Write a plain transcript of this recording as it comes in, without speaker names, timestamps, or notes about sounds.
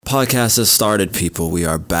podcast has started, people. We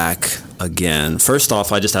are back again. First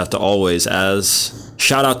off, I just have to always,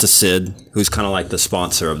 shout out to Sid, who's kind of like the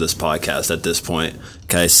sponsor of this podcast at this point.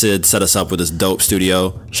 Okay, Sid set us up with this dope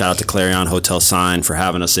studio. Shout out to Clarion Hotel Sign for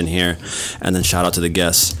having us in here. And then shout out to the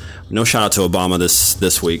guests. No shout out to Obama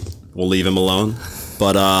this week. We'll leave him alone.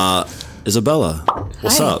 But Isabella,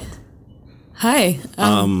 what's up? Hi.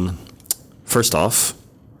 First off,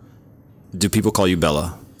 do people call you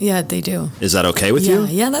Bella? Yeah, they do. Is that okay with you?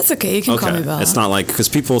 Yeah, that's okay. You can call me Bella. It's not like, because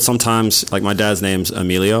people sometimes, like my dad's name's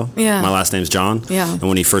Emilio. Yeah. My last name's John. Yeah. And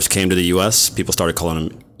when he first came to the U.S., people started calling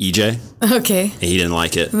him EJ. Okay. And he didn't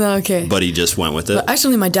like it. Okay. But he just went with it. But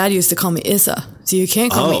actually, my dad used to call me Isa. So you can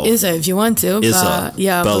call me Isa if you want to. Isa.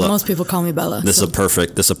 Yeah, Bella. but most people call me Bella. This is a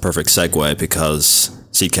perfect segue because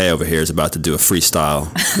CK over here is about to do a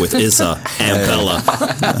freestyle with Isa and Bella.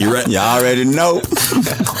 You ready? Y'all already know.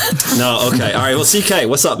 No, okay. All right. Well, CK,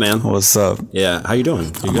 what's up, man? What's up? Yeah. How you doing?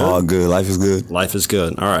 You I'm good? all good. Life is good. Life is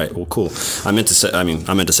good. All right. Well, cool. I meant to say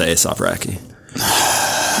A$AP Rocky.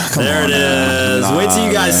 There it is. Wait till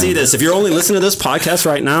you guys see this. If you're only listening to this podcast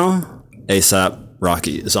right now, A$AP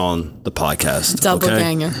Rocky is on the podcast. Double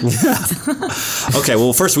banger. Okay,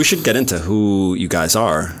 well, first we should get into who you guys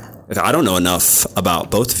are. I don't know enough about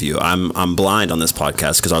both of you. I'm blind on this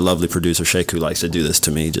podcast because our lovely producer Sheku likes to do this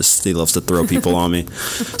to me. He loves to throw people on me.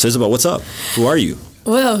 So Isabel, what's up? Who are you?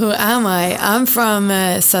 Well, who am I? I'm from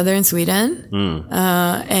southern Sweden.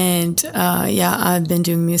 I've been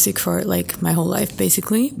doing music for like my whole life,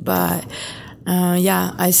 basically. But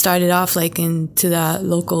I started off like into the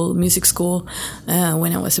local music school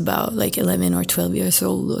when I was about like 11 or 12 years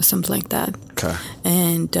old or something like that. Okay.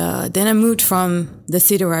 And then I moved from the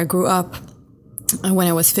city where I grew up when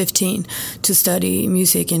I was 15 to study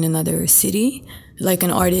music in another city, like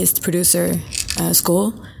an artist producer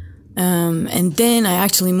school. And then I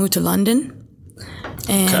actually moved to London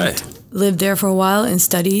and lived there for a while and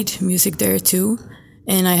studied music there too.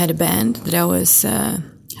 And I had a band that I was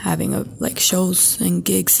having like shows and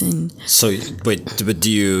gigs and. So wait, but do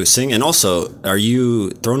you sing? And also, are you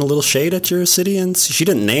throwing a little shade at your city? And she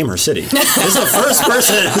didn't name her city. This is the first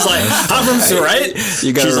person who's like, I'm from Sweden, right?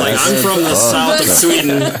 She's like, I'm from the south of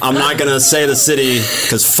Sweden. I'm not gonna say the city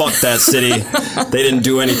because fuck that city. They didn't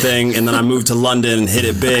do anything. And then I moved to London and hit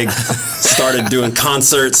it big. Started doing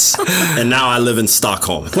concerts, and now I live in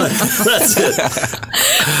Stockholm. That's it.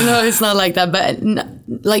 No, it's not like that. But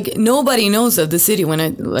like nobody knows of the city when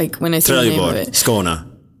I say the name of it. Skåne,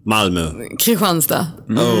 Malmö, Kristianstad.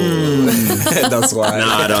 Oh, that's why. No,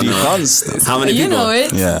 I don't know. How many people? You know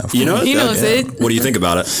it. Yeah, you know it. He knows it. What do you think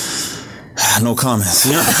about it? No comments.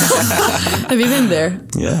 Have you been there?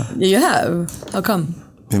 Yeah, you have. How come?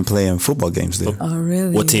 been playing football games there. Oh,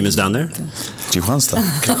 really? What team is down there? Kristianstad.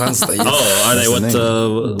 Kristianstad. Yes. Oh, are they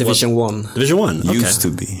what? Division 1. Division 1. Okay. Used to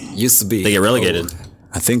be. They get relegated.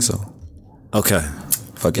 I think so. Okay.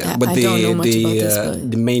 Fuck it. Yeah, But I don't know much about this,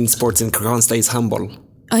 but the main sports in Kristianstad is handball.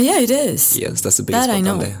 Oh, yeah, it is. Yes, that's the big That sport I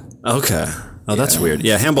know. down there. Okay. Oh, that's weird.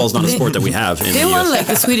 Yeah, handball's not a sport that we have in They the won US. like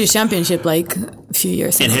the Swedish championship like a few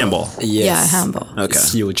years ago. In handball. Yes. Yeah, handball. Okay.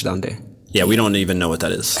 It's huge down there. Yeah, we don't even know what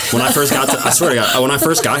that is. When I first got to, I swear to God, when I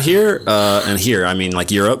first got here, and here, I mean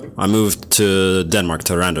like Europe, I moved to Denmark,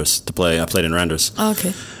 to Randers, to play. I played in Randers.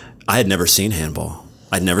 Okay. I had never seen handball.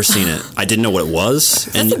 I'd never seen it. I didn't know what it was.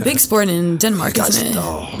 That's a big sport in Denmark, isn't it?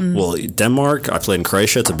 Well, Denmark, I played in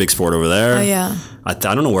Croatia. It's a big sport over there. Oh, yeah. I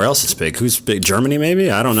don't know where else it's big. Who's big? Germany,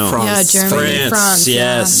 maybe? I don't know. France. Yeah, Germany, France.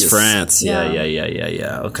 Yes, yeah. France. Yeah.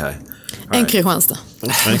 Yeah. Okay. And Kristianstad.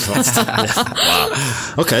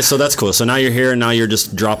 Wow. Okay, so that's cool. So now you're here, and now you're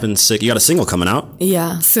just dropping sick. You got a single coming out?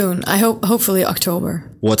 Yeah, soon. I hope, hopefully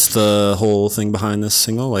October. What's the whole thing behind this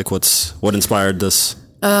single? Like, what inspired this?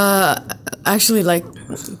 Actually, like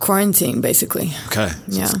quarantine, basically. Okay. So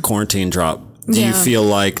Yeah. it's a quarantine drop. Do you feel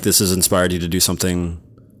like this has inspired you to do something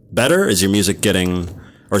better? Is your music getting,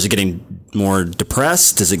 or is it getting more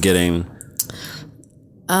depressed? Is it getting...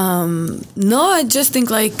 No, I just think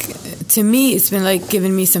like, to me, it's been like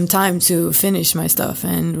giving me some time to finish my stuff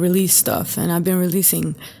and release stuff. And I've been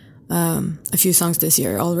releasing a few songs this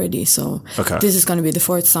year already. So this is going to be the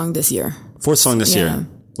fourth song this year. Fourth song this year,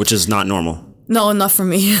 which is not normal. No, not for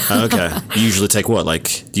me. Okay. You usually take what?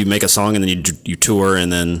 Like, do you make a song and then you tour and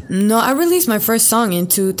then... No, I released my first song in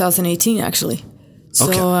 2018, actually. So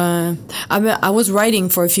I was writing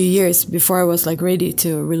for a few years before I was like ready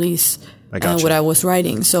to release what I was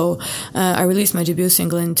writing. So I released my debut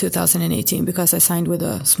single in 2018 because I signed with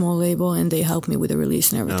a small label and they helped me with the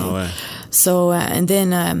release and everything. No way. So and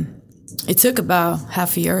then it took about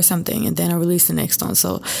half a year or something, and then I released the next one.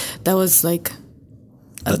 So that was like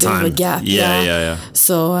a bit of a gap. Yeah.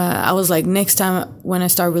 So I was like, next time when I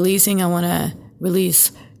start releasing, I want to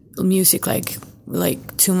release music like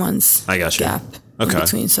 2 months. I got you. Gap in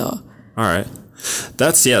between. So all right,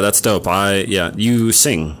 that's dope. You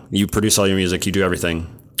sing, you produce all your music, you do everything.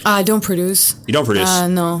 I don't produce. You don't produce?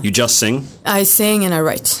 No. You just sing? I sing and I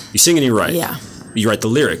write. You sing and you write? Yeah. You write the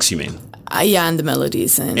lyrics, you mean? Yeah, and the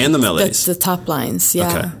melodies. And the melodies? The top lines, yeah.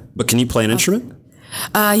 Okay. But can you play an instrument?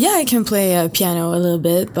 Yeah, I can play piano a little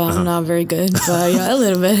bit, but I'm not very good. But yeah, a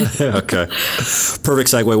little bit. Okay. Perfect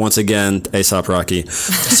segue once again, A$AP Rocky.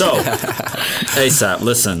 So, A$AP,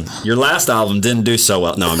 listen, your last album didn't do so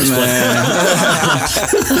well. No, I'm just playing.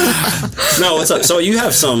 No, what's up? So you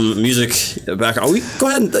have some music background. Go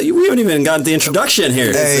ahead. We haven't even gotten the introduction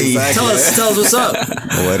here. Hey. Tell us what's up.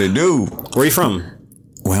 What it do? Where are you from?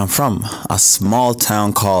 Where I'm from, a small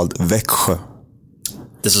town called Växjö.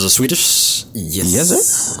 This is a Swedish? Yes,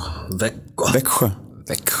 sir. Växjö.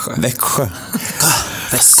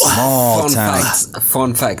 A small town.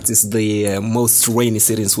 Fun fact is the most rainy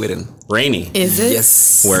city in Sweden. Rainy? Is it?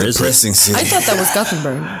 Yes. Where is it? City. I thought that was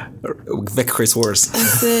Gothenburg. Växjö is worse.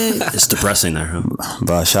 It's depressing there, huh?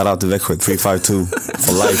 But shout out to Växjö 352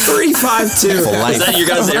 for life. 352 for life. Is that your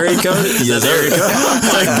guys' area code? Yes, area code? Oh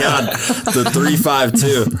my God, the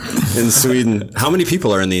 352 in Sweden. How many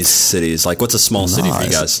people are in these cities? Like, what's a small city for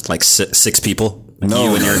you guys? Like six people?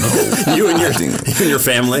 No, you and your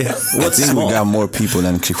family. What's I think small? we got more people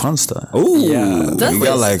than Kristianstad. Oh, We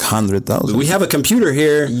got like 100,000. we have a computer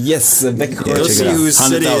here. Yes, Växjö. Go see whose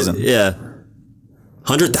city. 100,000. Yeah,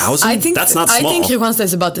 100,000. I think That's not small. I think Kristianstad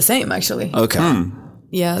is about the same, actually. Okay.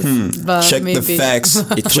 Yes, but Check maybe. the facts.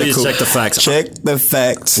 Please check the facts. Check the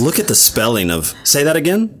facts. Look at the spelling of. Say that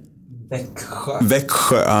again.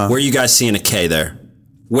 Växjö. Where are you guys seeing a K there?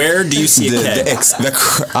 Where do you see a K? The X.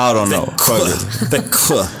 Växjö. I don't know.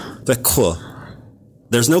 Växjö.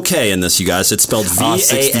 There's no K in this, you guys. It's spelled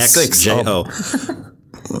VAXJO.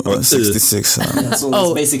 66. So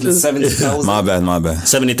it's basically 70,000. My bad.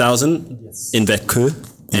 70,000 in Växjö.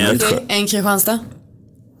 And Okay, and Kristianstad.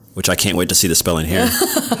 which I can't wait to see the spelling here.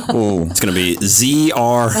 Oh, It's going to be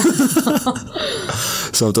ZR.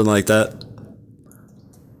 Something like that.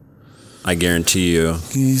 I guarantee you.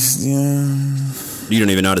 You don't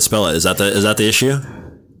even know how to spell it. Is that the issue?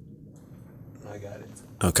 I got it.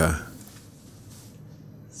 Okay.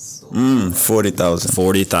 40,000.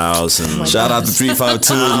 40,000. Shout out to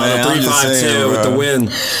 352, man. 352 with the win.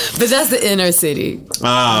 But that's the inner city.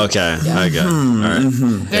 Ah, okay. Okay. All right.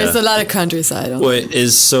 There's a lot of countryside. Wait,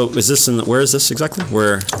 is this where is this exactly?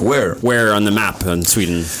 Where on the map in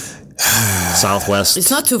Sweden? Southwest. It's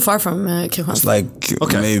not too far from Kristianstad. Like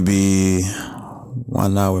maybe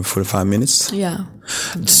 1 hour and 45 minutes. Yeah.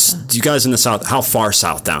 Do you guys in the south? How far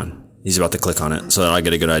south down? He's about to click on it so that I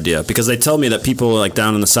get a good idea. Because they tell me that people like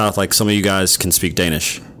down in the south, like some of you guys can speak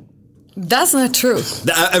Danish. That's not true.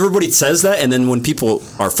 Everybody says that, and then when people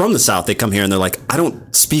are from the south, they come here and they're like, "I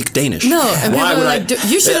don't speak Danish." No, and people are like,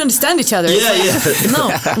 you should understand each other. Yeah, No.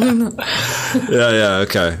 Yeah.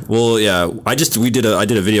 Okay. Well, yeah. I did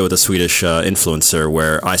a video with a Swedish influencer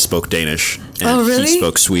where I spoke Danish and really? he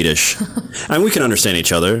spoke Swedish, and we can understand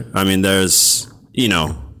each other. I mean, there's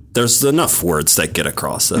enough words that get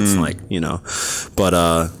across. That's but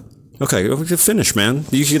okay, we can finish, man.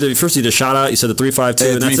 You did a shout out. You said the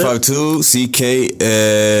 352. And that's 352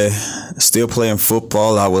 CK. Still playing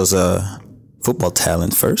football. I was a football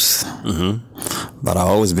talent first, but I've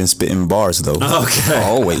always been spitting bars though. Okay,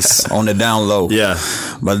 always on the down low. Yeah,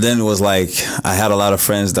 but then it was like I had a lot of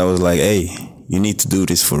friends that was like, "Hey, you need to do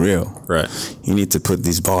this for real. Right? You need to put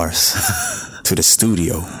these bars to the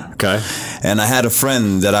studio." Okay. And I had a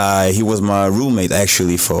friend that he was my roommate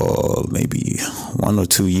actually for maybe 1 or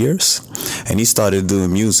 2 years. And he started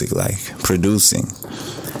doing music, like producing.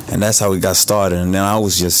 And that's how we got started. And then I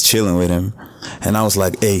was just chilling with him. And I was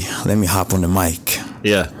like, hey, let me hop on the mic.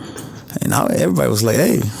 Yeah. And everybody was like,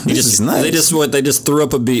 hey, this is nice. They just threw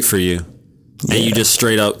up a beat for you. Yeah. And you just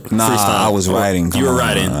straight up freestyle. I was writing. You were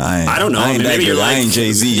writing. I don't know. Maybe you're like, I ain't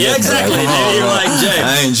Jay-Z. Yeah, exactly. Maybe you're like Jay.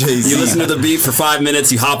 I ain't Jay-Z. You listen to the beat for 5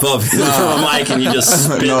 minutes, you hop up from a mic and you just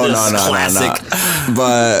spit classic.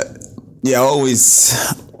 But yeah, I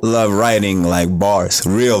always love writing like bars,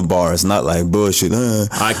 real bars, not like bullshit.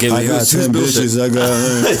 I got 10 bitches. I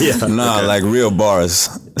got like real bars.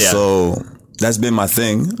 Yeah. So that's been my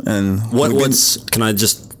thing. And can I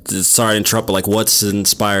just sorry to interrupt, but like what's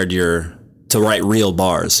inspired to write real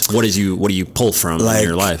bars? What do you pull from in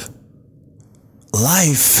your life?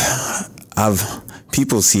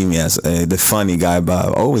 People see me as the funny guy, but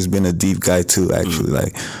I've always been a deep guy too, actually.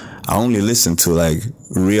 Like, I only listen to like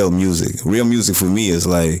real music. Real music for me is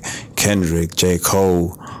like Kendrick, J.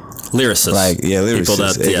 Cole, Lyricists. Like, yeah, lyricists. People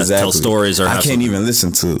that exactly. tell stories or I have can't even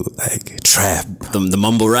listen to, like, trap. the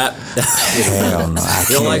mumble rap. Hell no.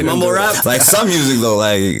 You don't like mumble rap? Like, some music, though,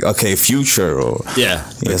 like, okay, Future or... Yeah.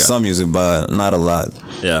 Okay. Some music, but not a lot.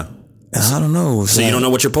 Yeah. I don't know. So you don't know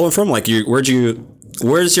what you're pulling from? Like, where's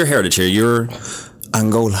your heritage here? You're...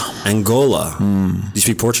 Angola. Do you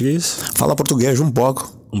speak Portuguese? Fala português pouco.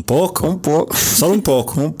 Pouco? Pouco. Só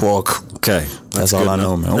pouco. Pouco. Okay. That's all I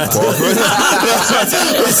know, man. Pouco.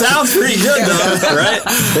 It sounds pretty good, though, right?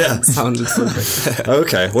 Yeah. Sounded perfect.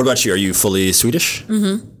 Okay. What about you? Are you fully Swedish?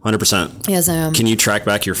 100%. Yes, I am. Can you track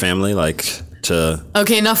back your family, like, to...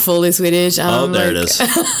 Okay, not fully Swedish. there it is.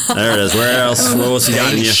 There it is. Where else? What else you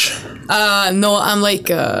got in you? No, I'm like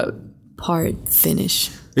part Finnish.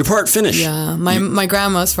 You're part Finnish? Yeah, my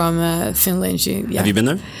grandma's from Finland. Have you been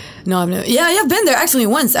there? No, I've never. Yeah, I've been there actually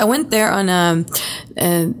once. I went there on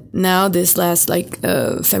now this last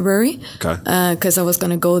February. Okay. Because I was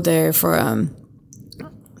gonna go there for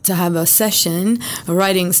to have a session, a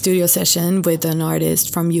writing studio session with an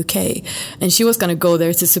artist from UK, and she was gonna go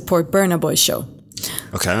there to support Burna Boy's show.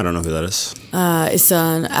 Okay, I don't know who that is. It's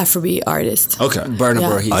an Afrobeat artist. Okay. Burna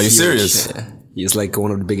Boy. Are you serious? Yeah. He's like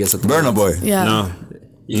one of the biggest at the Burna moment. Boy. Yeah. No.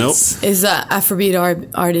 Nope. Is an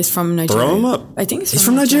Afrobeat artist from Nigeria. Throw him up. I think he's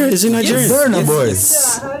from Nigeria. Is he Nigerian? Burna Boy.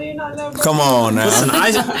 How do you not know? Come on now. Listen,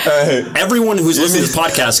 everyone who's listening to this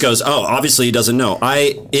podcast goes, "Oh, obviously he doesn't know."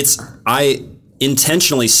 I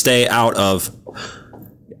intentionally stay out of.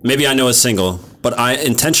 Maybe I know a single, but I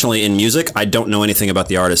intentionally in music I don't know anything about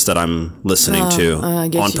the artist that I'm listening to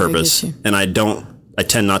on purpose, and I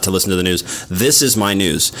tend not to listen to the news. This is my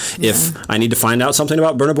news. Yeah. If I need to find out something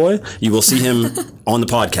about Burna Boy, you will see him on the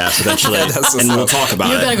podcast eventually, and we'll talk about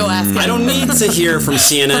it. You're gonna go ask him. I don't need to hear from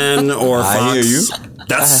CNN or Fox. I hear you.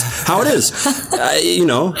 That's how it is.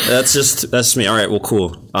 That's just me. All right, well,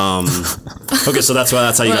 cool. Okay, so that's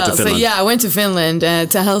how you got to Finland. So yeah, I went to Finland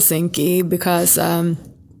to Helsinki because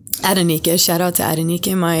Adenike, shout out to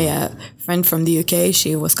Adenike, my friend from the UK.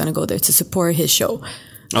 She was gonna go there to support his show.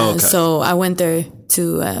 Oh, okay. So I went there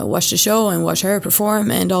to watch the show and watch her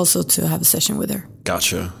perform, and also to have a session with her.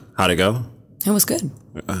 Gotcha. How'd it go? It was good.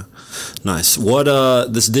 Nice. What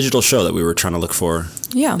this digital show that we were trying to look for?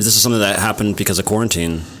 Yeah. Is this something that happened because of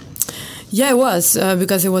quarantine? Yeah, it was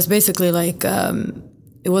because it was basically like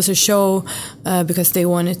it was a show because they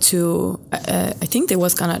wanted to. I think they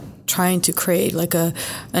was kind of trying to create like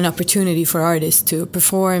an opportunity for artists to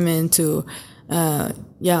perform and to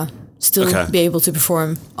still be able to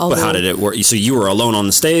perform. But how did it work? So you were alone on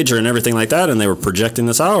the stage and everything like that, and they were projecting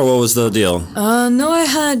this out, or what was the deal? No,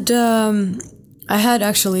 I had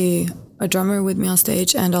actually a drummer with me on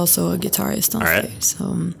stage and also a guitarist on stage.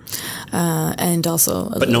 So, and also.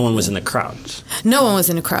 But no one was in the crowd. No one was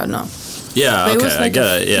in the crowd. No. Yeah. But okay, I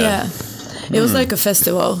get it. Yeah. It was like a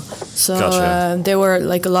festival, so there were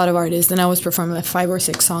like a lot of artists, and I was performing like 5 or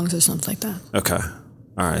 6 songs or something like that. Okay,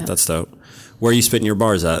 all right, that's dope. Where are you spitting your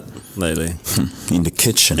bars at lately? In the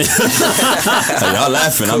kitchen. Y'all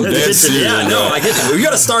laughing. I'm dead serious. Yeah, no, I get it. You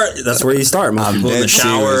got to start. That's where you start. Most people in the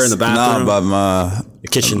shower, in the bathroom. No, but the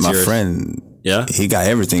kitchen's my friend. Yeah, he got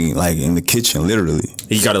everything like in the kitchen, literally.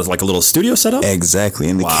 He got like a little studio set up. Exactly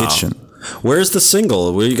in the kitchen. Where's the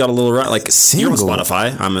single? Where you got a little single? You're on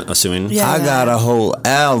Spotify, I'm assuming. Yeah, I got a whole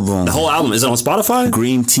album. The whole album is it on Spotify?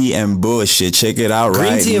 Green Tea and Bullshit. Check it out right now.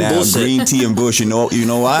 Green Tea and Bullshit. Green Tea and Bullshit. You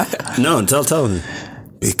know why? No, tell me.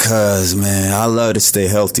 Because man, I love to stay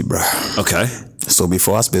healthy, bro. Okay. So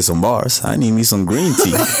before I spit some bars, I need me some green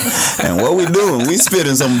tea. And what we doing? We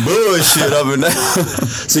spitting some bullshit up and down.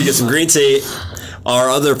 So you get some green tea.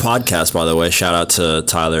 Our other podcast, by the way, shout out to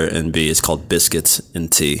Tyler and B. It's called Biscuits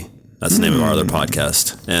and Tea. That's the name of our other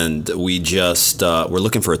podcast. And we just, we're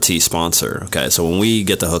looking for a tea sponsor. Okay. So when we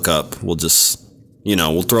get the hookup, we'll just,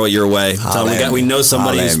 we'll throw it your way. We know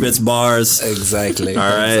somebody who spits bars. Exactly. All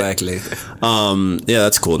right. Exactly. Yeah,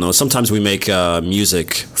 that's cool. No, sometimes we make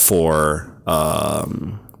music for,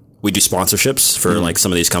 we do sponsorships for like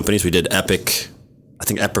some of these companies. We did Epic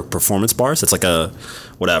Performance Bars. It's like a,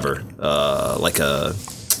 whatever, like a,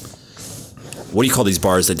 what do you call these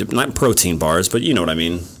bars? Not protein bars, but you know what I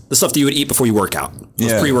mean. The stuff that you would eat before you work out.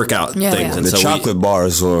 Those pre-workout things. Yeah. And the chocolate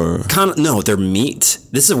bars or... No, they're meat.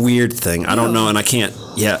 This is a weird thing. I don't know, and I can't...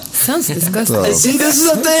 Yeah. Sounds disgusting. See, this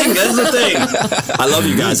is the thing. That's the thing. I love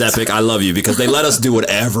you guys, Epic. I love you because they let us do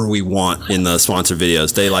whatever we want in the sponsored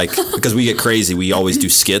videos. They because we get crazy, we always do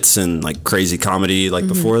skits and like crazy comedy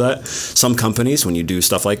before that. Some companies, when you do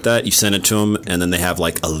stuff like that, you send it to them and then they have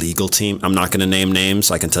like a legal team. I'm not going to name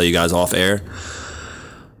names. I can tell you guys off air.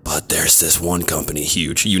 But there's this one company,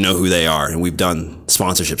 huge. You know who they are, and we've done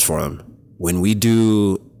sponsorships for them. When we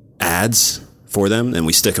do ads for them, and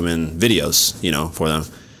we stick them in videos, for them.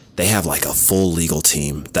 They have like a full legal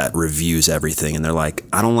team that reviews everything, and they're like,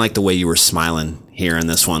 I don't like the way you were smiling here in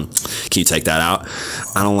this one. Can you take that out?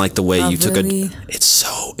 I don't like the way you took it's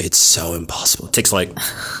so impossible. It takes like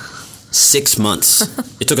 6 months.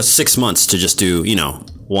 It took us 6 months to just do,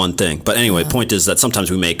 one thing. But anyway, point is that sometimes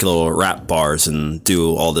we make little rap bars and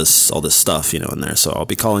do all this stuff, in there. So I'll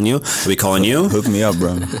be calling you. Hook me up,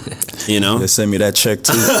 bro. They send me that check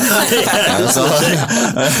too.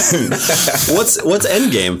 What's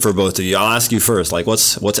end game for both of you? I'll ask you first. Like,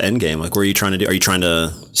 what's end game? Like, what are you trying to do? Are you trying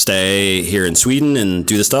to stay here in Sweden and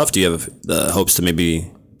do the stuff? Do you have the hopes to maybe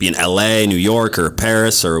be in LA, New York, or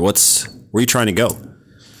Paris, or where are you trying to go?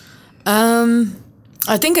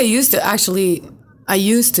 I think I used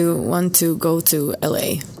to want to go to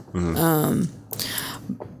LA. Mm-hmm.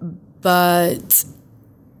 But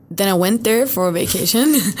then I went there for a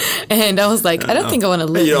vacation and I was like, I don't think I want to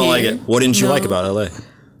live here. You don't like it? What didn't you like about LA?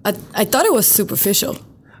 I thought it was superficial.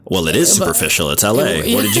 Well, it is superficial. It's LA. What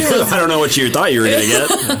did you? I don't know what you thought you were going to get.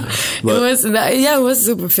 It was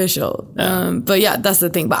superficial. Yeah. But yeah, that's the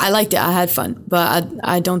thing. But I liked it. I had fun. But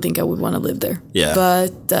I don't think I would want to live there. Yeah.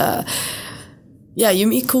 But you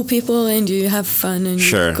meet cool people and you have fun and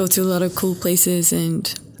you go to a lot of cool places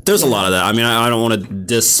and. There's a lot of that. I mean, I don't want to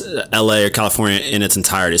diss LA or California in its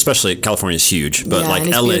entirety, especially California is huge, but like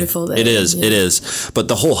it's LA, beautiful there. It is. But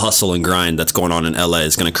the whole hustle and grind that's going on in LA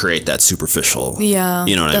is going to create that superficial. Yeah,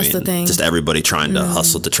 you know what I mean? That's the thing. Just everybody trying to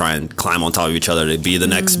hustle to try and climb on top of each other to be the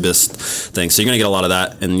next best thing. So you're going to get a lot of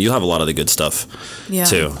that, and you'll have a lot of the good stuff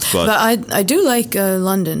too. But I do like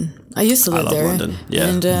London. I used to live there. London. Yeah,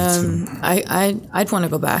 and I'd want to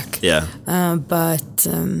go back. Yeah, but.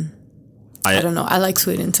 I don't know. I like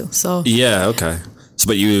Sweden too. So yeah, okay. So,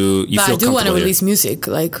 but you feel I do want to here. release music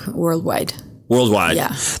like worldwide. Worldwide, yeah.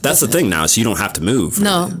 That's the thing now. So you don't have to move.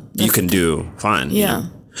 No, you can do fine. Yeah.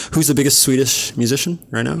 Who's the biggest Swedish musician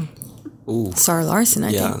right now? Ooh, Zara Larsson,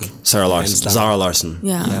 I think. Zara Larsson.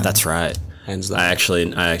 Yeah, that's right. I actually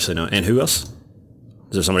know. And who else?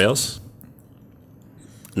 Is there somebody else?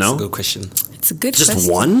 No. That's a good question. It's a good. Just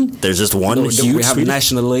one? There's just one huge. We have Swedish?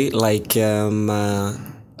 nationally like.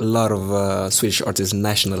 A lot of Swedish artists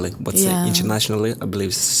nationally, but internationally, I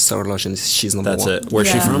believe Sara Larsson, she's number one. That's it. Where's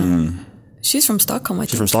she from? She's from Stockholm, I think.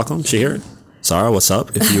 She's from Stockholm? She here? Sarah, what's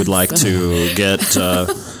up? If you would like to get,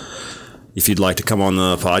 if you'd like to come on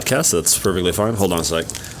the podcast, that's perfectly fine. Hold on a sec.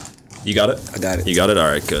 You got it? I got it. You got it? All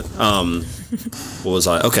right, good. What was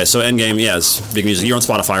I? Okay, so Endgame, it's big music. You're on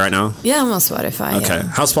Spotify right now? Yeah, I'm on Spotify. Okay. Yeah.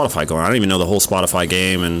 How's Spotify going? I don't even know the whole Spotify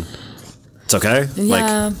game, and it's okay?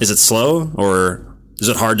 Yeah. Like, is it slow, or is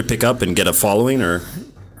it hard to pick up and get a following, or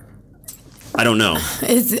I don't know.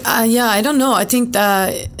 It's I don't know. I think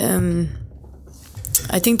that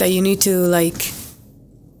you need to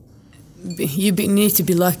need to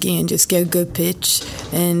be lucky and just get a good pitch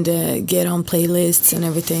and get on playlists and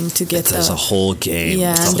everything to get. There's a whole game.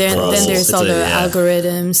 Yeah, and then there's all the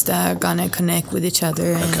algorithms that are gonna connect with each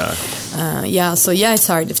other. And, so it's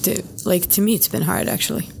hard to me it's been hard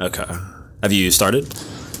actually. Okay. Have you started?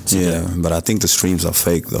 Yeah, but I think the streams are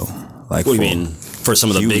fake though. Like, what do you mean? For some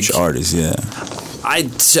of the huge big artists, yeah. I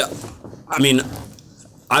mean,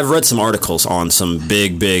 I've read some articles on some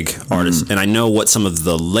big artists, and I know what some of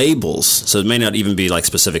the labels. So it may not even be like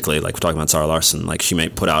specifically like we're talking about Zara Larsson. Like she may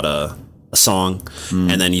put out a song,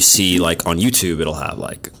 and then you see like on YouTube it'll have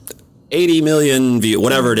like 80 million views,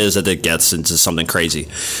 whatever it is that it gets into something crazy.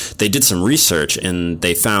 They did some research and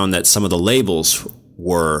they found that some of the labels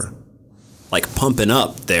were like pumping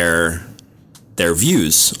up their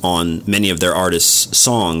views on many of their artists'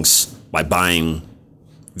 songs by buying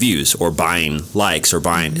views or buying likes or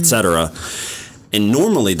buying etc. And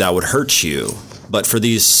normally that would hurt you, but for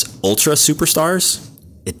these ultra superstars,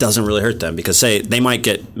 it doesn't really hurt them because say they might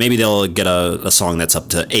maybe they'll get a song that's up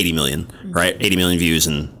to 80 million, right? 80 million views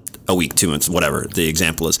in a week, 2 months, whatever the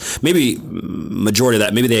example is. Maybe majority of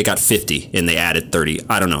that, maybe they got 50 and they added 30.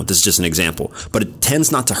 I don't know. This is just an example. But it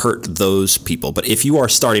tends not to hurt those people. But if you are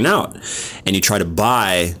starting out and you try to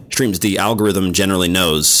buy streams, the algorithm generally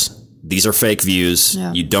knows these are fake views.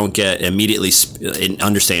 Yeah. You don't get immediately, it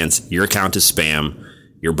understands your account is spam.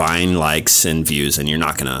 You're buying likes and views and you're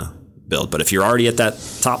not going to build. But if you're already at that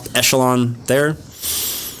top echelon there,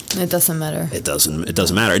 it doesn't matter. It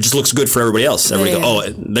doesn't matter. It just looks good for everybody else. Everybody go,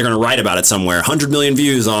 they're going to write about it somewhere. 100 million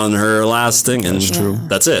views on her last thing, and that's true.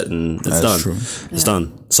 That's it, and it's done. True. It's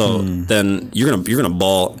done. So then you're gonna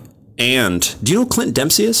ball. And do you know who Clint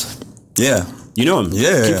Dempsey is? Yeah. You know him?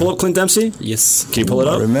 Yeah. Can you pull up Clint Dempsey? Yes. Can you pull it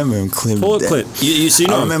up? I remember him. Pull up Clint. So you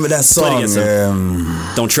know I remember that song.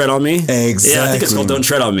 Don't Tread on Me? Exactly. Yeah, I think it's called Don't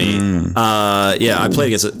Tread on Me. Yeah, I played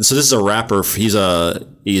against it. So this is a rapper. He's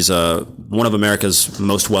one of America's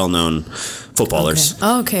most well-known footballers.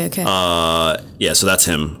 Okay. Oh, okay. Yeah, so that's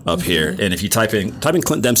him up here. And if you type in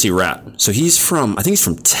Clint Dempsey rap, so I think he's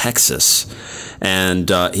from Texas. And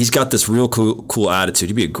he's got this real cool attitude.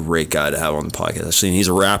 He'd be a great guy to have on the podcast. Actually, and he's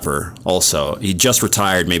a rapper also. He just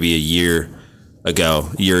retired maybe a year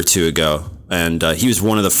or two ago. And he was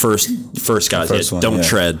one of the first guys that Don't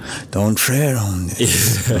Tread. Don't tread on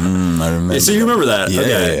this. I remember. So you remember that? Yeah,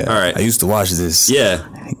 okay. yeah. All right. I used to watch this. Yeah.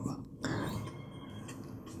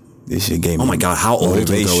 This shit gave me. Oh my God, how old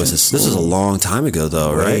ago is this? This is a long time ago,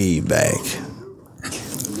 though, right? Way back.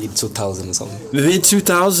 Mid 2000 or something. Mid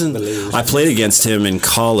 2000. I played against him in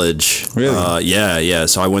college. Really? Yeah.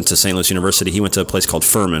 So I went to St. Louis University. He went to a place called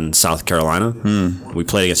Furman, South Carolina. We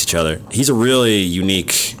played against each other. He's a really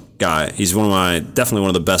unique guy. He's definitely one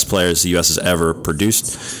of the best players the U.S. has ever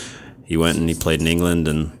produced. He went and he played in England,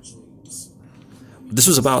 and this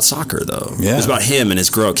was about soccer, though. Yeah. It was about him and his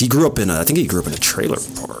growth. I think he grew up in a trailer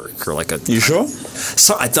park or like a. You sure?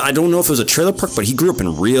 So I don't know if it was a trailer park, but he grew up in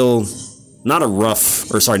not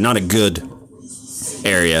a good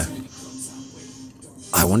area.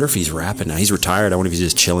 I wonder if he's rapping now. He's retired. I wonder if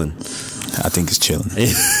he's just chilling. I think he's chilling.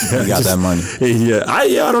 He got that money. Yeah,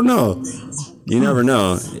 I don't know. You never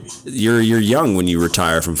know. You're young when you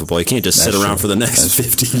retire from football. You can't just sit around for the next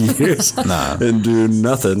 15 years and do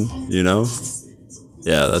nothing, you know?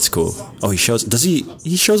 Yeah, that's cool. Oh, he shows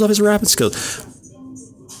off his rapping skills.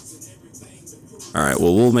 All right,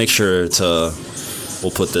 well, we'll make sure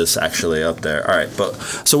we'll put this actually up there. All right,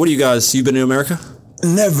 so what do you guys, you've been to America?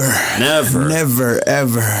 Never, ever.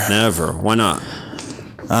 Never. Why not?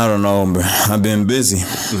 I don't know, but I've been busy.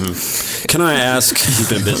 Mm-hmm. Can I ask? You've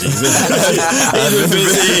been busy. He's been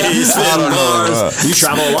busy. He's been bars. You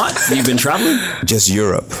travel a lot? You've been traveling? Just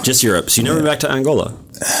Europe. So you never been back to Angola?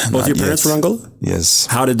 Both your parents were Angola? Yes.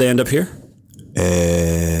 How did they end up here?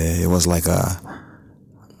 It was like a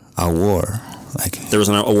war. There was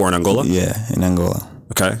a war in Angola? Yeah, in Angola.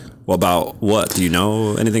 Okay. Well, about what? Do you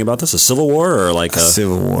know anything about this? A civil war or like a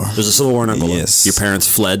civil war? There's a civil war in Angola. Yes. Your parents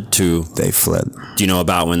fled to. They fled. Do you know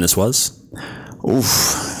about when this was?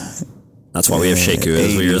 Oof. That's why we have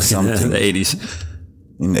Sheku. Something. The 80s.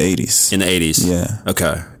 In the 80s. In the 80s. Yeah.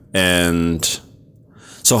 Okay. And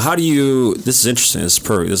so how do you? This is interesting. This is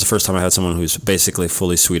perfect. This is the first time I had someone who's basically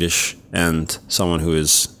fully Swedish and someone who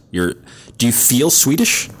is. Do you feel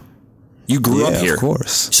Swedish? You grew up here. Of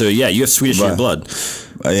course. So yeah, you have Swedish in your blood.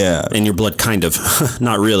 Yeah. In your blood, kind of.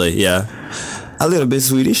 Not really, yeah. A little bit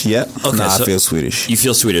Swedish, yeah. Okay, no, so I feel Swedish. You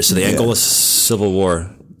feel Swedish. So the Angola Civil War.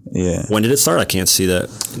 Yeah. When did it start? I can't see that.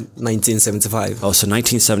 1975. Oh, so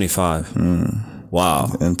 1975.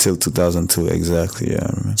 Wow. Until 2002, exactly, yeah.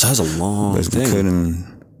 So that was a long thing.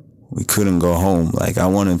 We couldn't go home. Like, I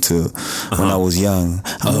wanted to, when I was young,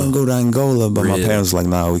 I want to go to Angola, but my parents were like,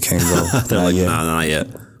 nah, we can't go. They're like, nah, not yet.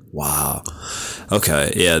 Wow.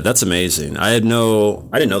 Okay. Yeah, that's amazing. I didn't know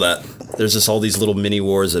that. There's just all these little mini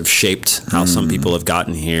wars that have shaped how some people have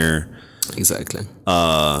gotten here. Exactly.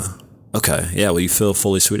 Okay. Yeah, well, you feel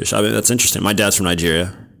fully Swedish. I mean, that's interesting. My dad's from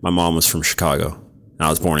Nigeria. My mom was from Chicago. And I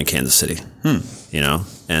was born in Kansas City. You know?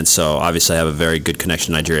 And so, obviously, I have a very good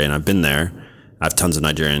connection to Nigeria, and I've been there. I have tons of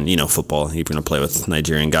Nigerian, football. You're going to play with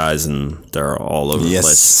Nigerian guys, and they're all over the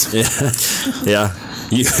place. Yeah.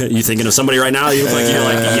 You thinking of somebody right now? You're like,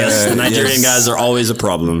 yes, the Nigerian guys are always a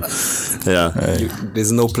problem. Yeah.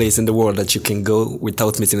 There's no place in the world that you can go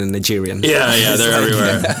without meeting a Nigerian. Yeah, they're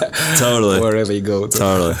everywhere. Totally. Wherever you go.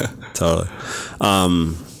 Totally.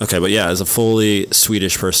 Okay, but yeah, as a fully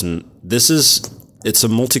Swedish person, it's a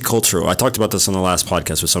multicultural. I talked about this on the last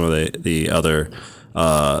podcast with some of the other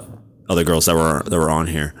girls that were on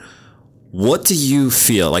here. What do you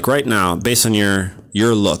feel like right now, based on your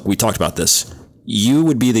look? We talked about this. You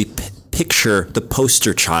would be the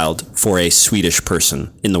poster child for a Swedish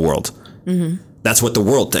person in the world. Mm-hmm. That's what the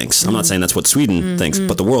world thinks. I'm not saying that's what Sweden thinks,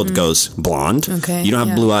 but the world goes blonde. Okay, you don't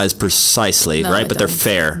have blue eyes precisely, right? But they're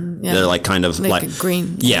fair. Yeah. They're like kind of like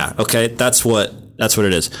green. Yeah. Okay. That's what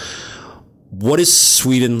it is. What is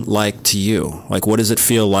Sweden like to you? Like, what does it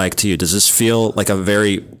feel like to you? Does this feel like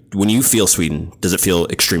when you feel Sweden, does it feel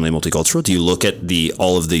extremely multicultural? Do you look at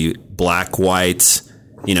all of the black, white,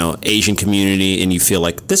 Asian community and you feel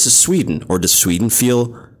like this is Sweden? Or does Sweden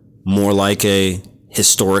feel more like a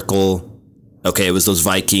historical, okay, it was those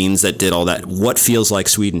Vikings that did all that. What feels like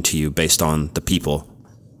Sweden to you based on the people?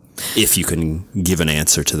 If you can give an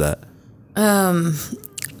answer to that.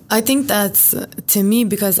 I think that's, to me,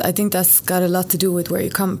 because I think that's got a lot to do with where you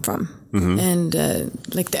come from. And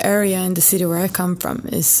like the area and the city where I come from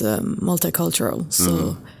is multicultural.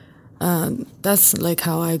 So that's like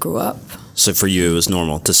how I grew up. So for you, it was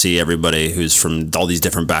normal to see everybody who's from all these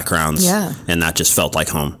different backgrounds. Yeah. And that just felt like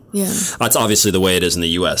home. Yeah. That's obviously the way it is in the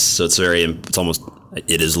U.S. So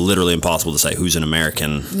it is literally impossible to say who's an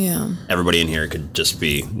American. Yeah. Everybody in here could just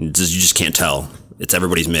be, you just can't tell.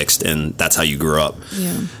 Everybody's mixed, and that's how you grew up.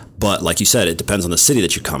 Yeah. But like you said, it depends on the city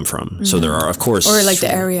that you come from. So there are, of course... Or like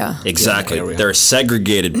the area. Exactly. Yeah, the area. There are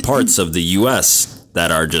segregated parts of the U.S.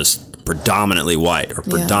 that are just predominantly white or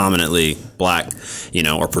predominantly black,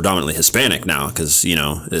 or predominantly Hispanic now, because,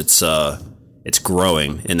 it's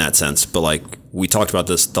growing in that sense. But like we talked about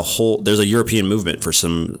this, there's a European movement for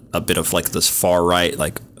a bit of like this far right,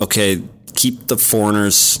 like, okay, keep the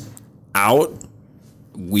foreigners out.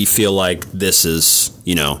 We feel like this is,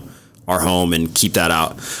 our home, and keep that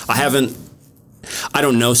out. I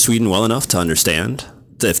don't know Sweden well enough to understand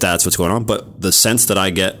if that's what's going on, but the sense that I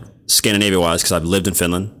get Scandinavia-wise, because I've lived in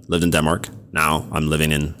Finland, lived in Denmark, now I'm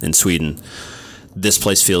living in Sweden, this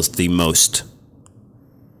place feels the most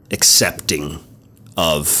accepting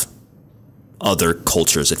of other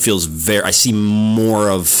cultures. It feels I see more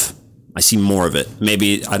of it.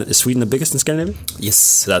 Maybe, is Sweden the biggest in Scandinavia?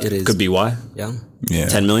 Yes, That it is. could be why? Yeah.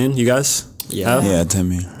 10 million, you guys? Yeah. Yeah, 10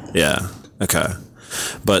 million. Yeah. Okay.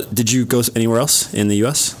 But did you go anywhere else in the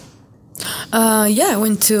U.S.? I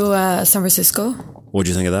went to San Francisco. What'd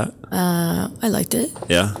you think of that? I liked it.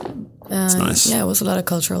 Yeah. It's nice. Yeah, it was a lot of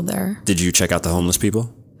cultural there. Did you check out the homeless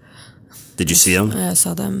people? Did you see them? I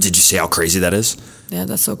saw them. Did you see how crazy that is? Yeah,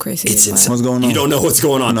 that's so crazy. It's insane. What's going on? You don't know what's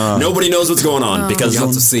going on. No. Nobody knows what's going on because You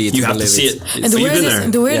have to see it. You have to see it. And So you've been there.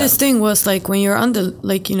 the weirdest thing was like when you're on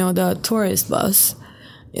the tourist bus,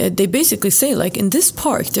 they basically say like in this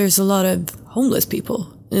park there's a lot of homeless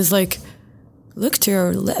people. And it's like, look to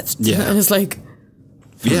your left. Yeah. And it's like,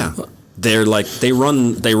 Yeah. They're like they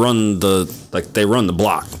run the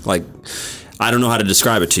block. Like, I don't know how to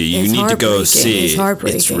describe it to you. You It's need to go heartbreaking. see. It's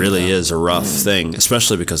heartbreaking. It really is a rough thing,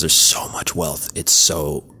 especially because there's so much wealth. It's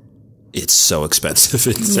so expensive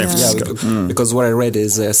in San Francisco. Because what I read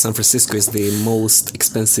is San Francisco is the most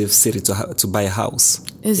expensive city to buy a house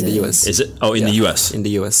Is in it? the U.S. Is it? Oh, in the U.S. In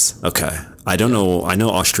the U.S. Okay. I don't know. I know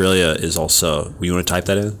Australia is also. You want to type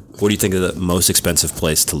that in? What do you think of the most expensive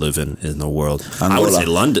place to live in the world? Angola. I would say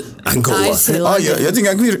London. Angola. I say Oh, London. yeah, you think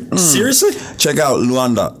I could? Seriously? Check out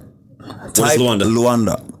Luanda. Where's Luanda?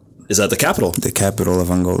 Luanda, Is that the capital? the capital of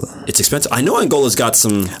Angola. It's expensive. I know Angola's got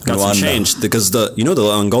some Luanda. change because the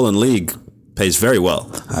Angolan league pays very well.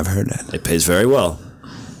 I've heard that. It pays very well.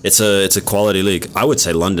 It's a quality league. I would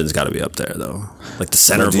say London's got to be up there though, like the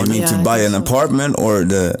center of Do you London. mean Yeah, to I buy think an so. apartment or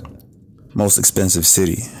the most expensive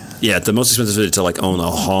city? Yeah, the most expensive city to like own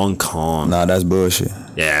a Hong Kong. Nah, that's bullshit.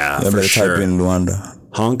 Yeah, You for better sure. type in Luanda.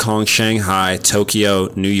 Hong Kong, Shanghai,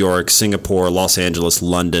 Tokyo, New York, Singapore, Los Angeles,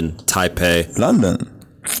 London, Taipei. London.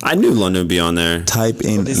 I knew London would be on there. Type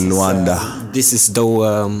in Luanda. This is though,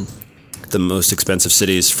 The most expensive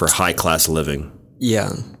cities for high class living.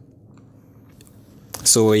 yeah.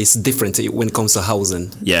 So it's different when it comes to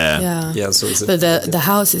housing. Yeah. Yeah. Yeah, so it's But the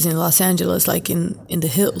houses in Los Angeles, like in the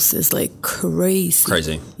hills, is like crazy.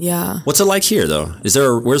 Crazy. Yeah. What's it like here though? Is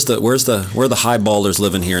there where are the high ballers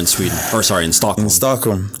living here in Sweden? Or sorry, in Stockholm. In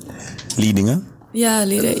Stockholm. Lidingö. Yeah,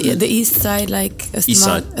 the east side, like East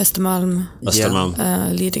side. Östermalm, Östermalm.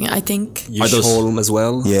 leading, I think. Are those- Djursholm as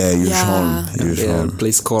well. Yeah, Djursholm. Yeah. Yeah, Djursholm. a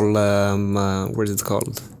place called what is it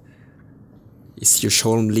called? It's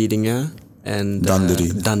Djursholm, Lidingö, and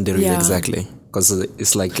Dundee. Dundee, Yeah. exactly. Because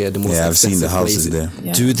it's like the most Yeah, I've seen the expensive houses place. there.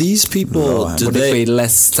 Yeah. Do these people do But they they pay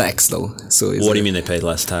less tax though. So it's what do you mean they pay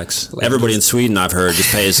less tax? Everybody in Sweden, I've heard,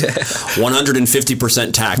 just pays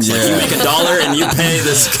 150% tax. Like you make $1 and you pay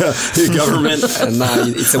this government.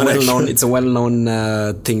 It's a well-known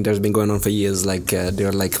thing that's been going on for years. Like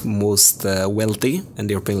they're like most wealthy, and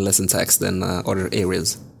they're paying less in tax than other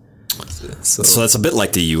areas. So So that's a bit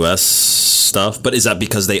like the U.S. stuff, but is that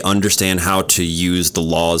because they understand how to use the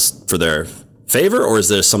laws for their favor, or is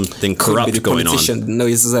there something corrupt going on? No,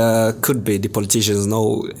 it's could be the politicians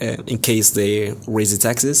know in case they raise the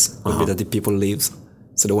taxes, could be that the people leave,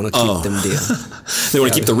 so they want to keep them there. They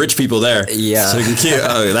want to keep the rich people there. Yeah. So you can keep,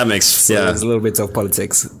 that makes, So yeah. there's a little bit of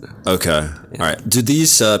politics. Okay. All right. Do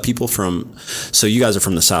these people so you guys are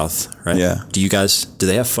from the South, right? Yeah. Do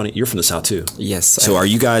they have funny, you're from the South too? Yes. So are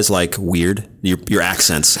you guys like weird? Your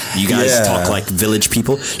accents. You guys Yeah. talk like village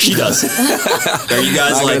people? She does. Are you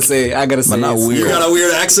guys I gotta say, not it's weird. You got a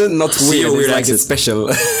weird accent? Not See weird. a weird It's like accent. it's special.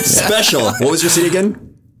 Special. What was your city again?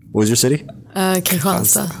 What was your city?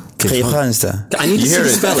 Kristianstad. Kristianstad. I need to see the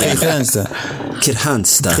spelling. Kristianstad.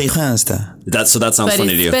 Kristianstad. Kristianstad. That sounds But funny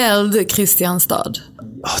to it's you. spelled Kristianstad.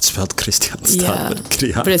 Oh, it's spelled Kristianstad. Yeah. But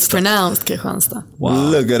Kristianstad. But it's pronounced Kristianstad.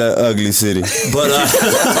 Look at that ugly city. But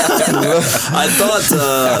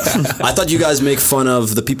I thought you guys make fun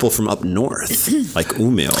of the people from up north, like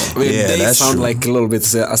Umeå. Yeah, they that's sound true. like a little bit,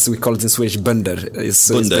 as we call it in Swedish, bönder. It's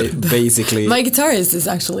Bönder. basically... My guitarist is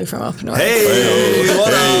actually from up north. Hey,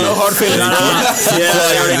 what up? No hard feelings. Yeah,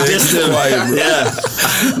 I already dissed him.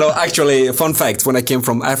 Yeah. No, actually, fun fact, when I came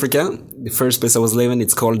from Africa, the first place I was living,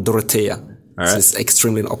 it's called Dorotea. All right. So it's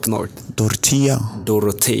extremely up north. Tortilla.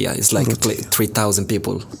 Dorotea. It's like 3,000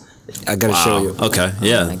 people. I gotta show you. Okay,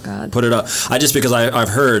 yeah. my God. Put it up. Because I've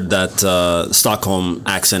heard that Stockholm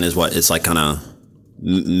accent is what? It's like kind of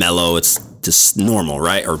mellow. It's just normal,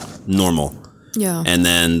 right? Or normal. Yeah. And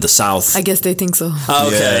then the South. I guess they think so. Oh,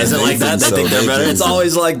 okay, Yeah, is it they like that? think They think so. they're They better. think It's so.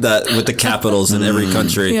 always like that with the capitals in every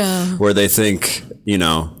country, Yeah. where they think,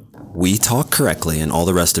 we talk correctly, and all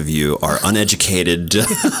the rest of you are uneducated,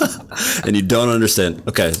 and you don't understand.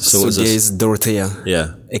 Okay, so So what's there this? is Dorotea.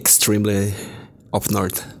 Yeah, Extremely up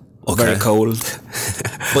north. Okay. Very cold.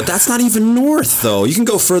 but that's not even north, though. You can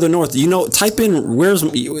go further north. Type in where's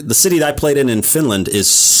the city that I played in Finland is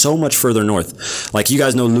so much further north. Like you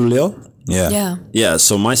guys know Luleå. Yeah. Yeah. Yeah,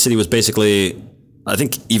 so my city was basically, I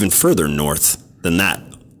think, even further north than that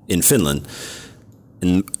in Finland,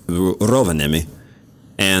 in Rovaniemi.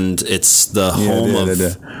 And it's the home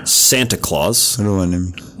of Santa Claus.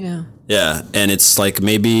 Rovaniemi. Yeah. Yeah, and it's like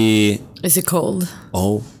maybe, Is it cold?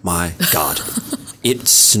 oh my God. It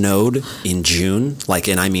snowed in June,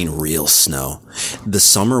 and I mean real snow. The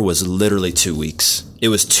summer was literally 2 weeks. It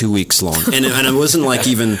was 2 weeks long. And it wasn't like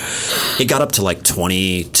even, it got up to like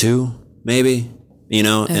 22, maybe,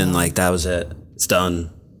 and like that was it. It's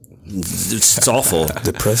done. It's awful.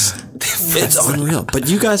 Depressed. It's unreal. But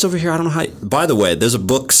you guys over here, I don't know how. By the way, there's a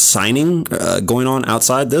book signing going on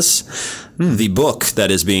outside this. The book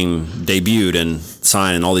that is being debuted and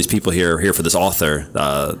signed, and all these people here are here for this author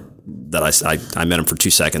that I met him for 2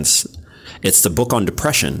 seconds. It's the book on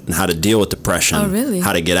depression and how to deal with depression. Oh, really?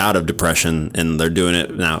 How to get out of depression, and they're doing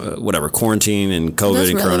it now. Whatever, quarantine and COVID That's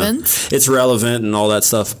and Corona. relevant. It's relevant and all that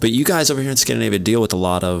stuff. But you guys over here in Scandinavia deal with a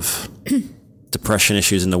lot of depression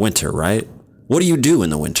issues in the winter, right? What do you do in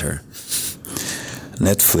the winter?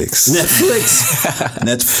 Netflix.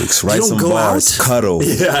 Netflix. Write don't some go bars. out? Cuddle.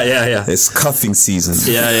 Yeah. It's cuffing season.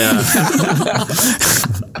 Yeah.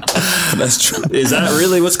 That's true. Is that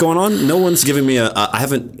really what's going on? No one's giving me I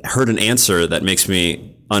haven't heard an answer that makes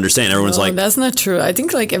me understand. Everyone's No, like, that's not true. I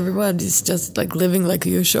think everybody's just living like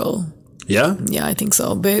usual. yeah? Yeah, I think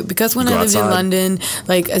so. But because when Go I lived outside. in London,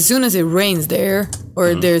 as soon as it rains there,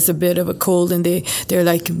 or there's a bit of a cold, and they're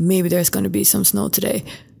like, maybe there's going to be some snow today.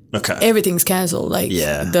 Okay. Everything's canceled,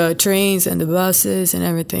 Yeah. the trains and the buses and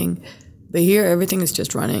everything. But here, everything is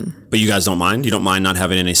just running. But you guys don't mind? You don't mind not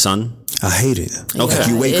having any sun? I hate it. Okay. Like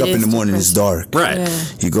you wake It up in is the morning, it's dark. Right. Yeah.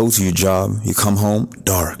 You go to your job, you come home,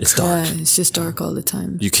 dark. It's dark. Yeah, it's just dark all the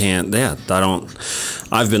time. You can't,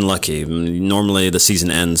 I've been lucky. Normally the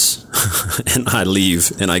season ends and I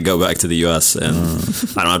leave and I go back to the US and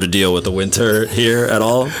I don't have to deal with the winter here at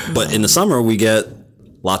all. But in the summer we get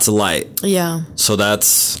lots of light. Yeah. So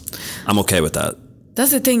I'm okay with that.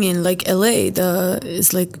 That's the thing in LA, it's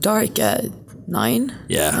dark at 9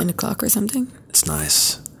 o'clock or something. It's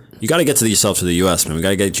nice. You got to get yourself to the U.S., man. We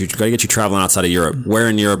got to get you traveling outside of Europe. Where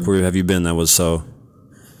in Europe have you been that was so?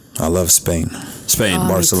 I love Spain. Spain,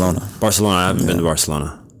 Barcelona. Barcelona. I haven't been to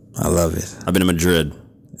Barcelona. I love it. I've been to Madrid.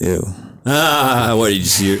 Ew. What? You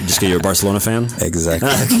just get you're a Barcelona fan? Exactly.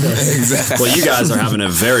 Exactly. Well, you guys are having a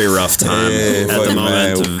very rough time at the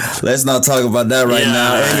moment. Let's not talk about that right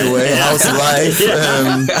now. Anyway, how's life?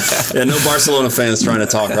 Yeah, no Barcelona fans trying to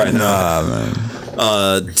talk right now.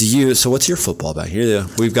 Nah, man. So what's your football back here?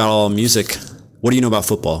 We've got all music. What do you know about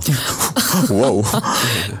football? Whoa.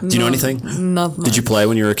 Do you know anything? Not much. Did you play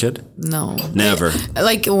when you were a kid? No. Never.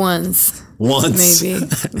 Once. Once? Maybe.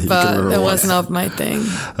 But that was not my thing.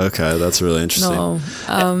 Okay, that's really interesting. No.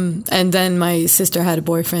 And then my sister had a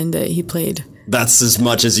boyfriend that he played. That's as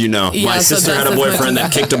much as you know. Yeah, My so sister had that's a as much boyfriend as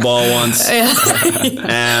that kicked a ball once.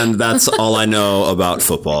 And that's all I know about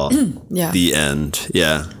football. Yeah. The end.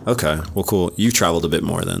 Yeah. Okay. Well, cool. You traveled a bit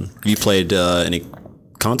more then. Have you played any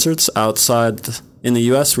concerts outside in the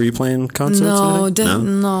U.S.? Were you playing concerts? No,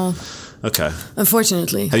 No? Okay.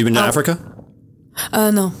 Unfortunately. Have you been to Africa?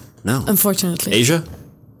 No. No. Unfortunately. Asia?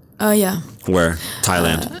 Yeah. Where?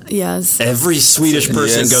 Thailand. Yes. Every Swedish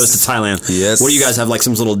person goes to Thailand. Yes. What do you guys have? Like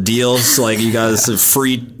some little deals? Like you guys have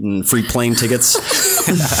free plane tickets?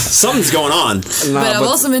 Something's going on. But I've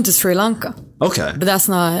also been to Sri Lanka. Okay. But that's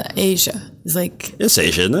not Asia. It's like... It's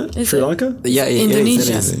Asia, isn't it? Sri Lanka? Yeah,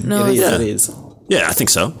 Indonesia. It is. No, it is. yeah. It is. Yeah, I think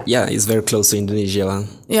so. Yeah, it's very close to Indonesia.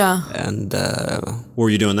 Yeah. And What were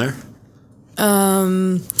you doing there?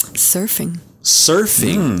 Surfing.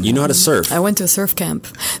 Surfing. You know how to surf? I went to a surf camp.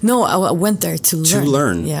 No, I went there to learn. To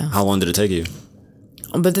learn? Yeah. How long did it take you?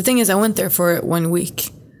 But the thing is, I went there for 1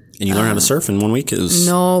 week. And you learned how to surf in 1 week? It was...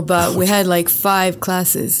 No, but we had like 5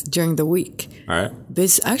 classes during the week. All right. But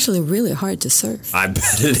it's actually really hard to surf. I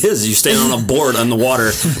bet it is. You stand on a board on the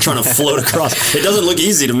water trying to float across. It doesn't look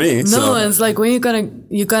easy to me. No, it's like when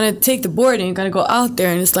you're gonna take the board and you're gonna go out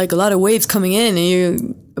there and it's like a lot of waves coming in and you're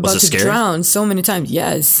about to drown so many times.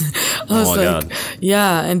 Yes. I was my God.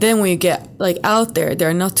 Yeah. And then when you get like out there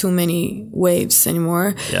are not too many waves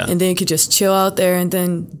anymore. Yeah. And then you could just chill out there and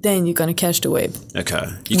then you're gonna catch the wave. Okay.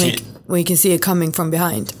 You can't... When you can see it coming from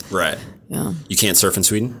behind. Right. Yeah. You can't surf in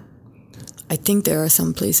Sweden? I think there are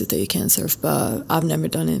some places that you can surf, but I've never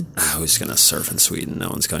done it. Who's going to surf in Sweden? No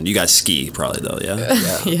one's going. You guys ski probably though, yeah?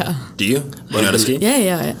 Yeah. Do you? You know how to ski?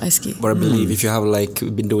 Yeah, I ski. but I believe if you have like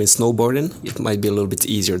been doing snowboarding, it might be a little bit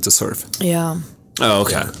easier to surf. Yeah. Oh,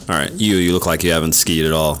 okay. All right. You look like you haven't skied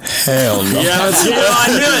at all. Hell no. Yeah, I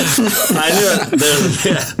knew it. I knew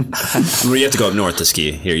it. You have to go up north to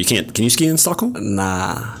ski. Here, you can't. Can you ski in Stockholm?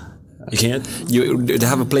 Nah. You can't? They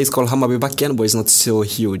have a place called Hammarbybacken, but it's not so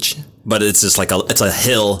huge. But it's just like it's a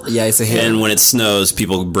hill. Yeah, it's a hill. And when it snows,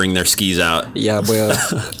 people bring their skis out. Yeah, but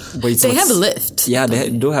it's They have a lift. Yeah, they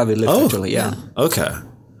do have a lift actually. Yeah. Okay.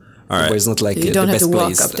 All right. But it's not like You the don't have best to walk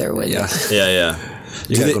place. up there with Yeah, Yeah.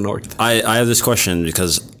 you gotta go north. I have this question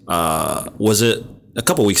because was it a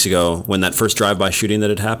couple weeks ago when that first drive-by shooting that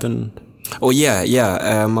had happened? Oh yeah.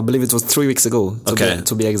 I believe it was 3 weeks ago.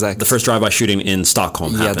 To be exact. The first drive-by shooting in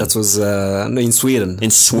Stockholm. Yeah, happened. that was no, in Sweden.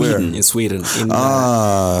 In Sweden. In Sweden.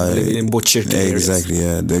 In Botkyrka. Exactly.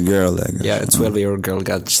 Yeah, the girl. Yeah, a 12-year-old girl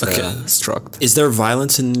got struck. Is there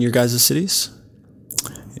violence in your guys' cities?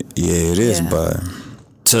 Yeah, it is, Yeah. but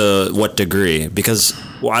To what degree? Because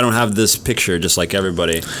I don't have this picture just like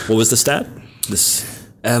everybody. What was the stat?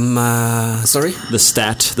 Sorry? The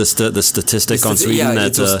statistic on Sweden. Yeah,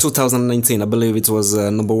 that, it was 2019. I believe it was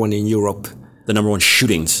number 1 in Europe. the number 1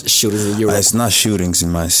 shootings. Shootings in Europe. it's not shootings in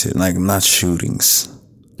my city. Like, not shootings.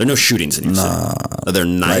 There are no shootings in your city. Are there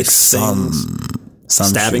knife Like some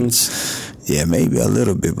stabbings? Yeah, maybe a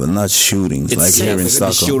little bit, but not shootings. Like here in The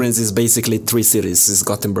Stockholm. shootings is basically 3 cities. It's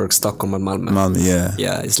Gothenburg, Stockholm, and Malmö. Yeah.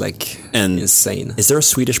 Yeah, it's like And insane. Is there a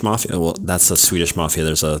Swedish mafia? Well, that's a Swedish mafia.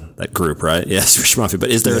 There's that group, right? Yeah, Swedish mafia. But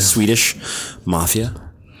is there a Swedish mafia?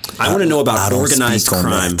 I want to know about organized crime.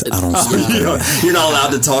 I don't speak on that. You're not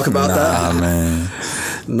allowed to talk about that? Man.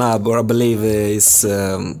 Nah, but I believe it's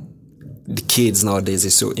the kids nowadays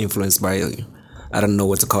is so influenced by, I don't know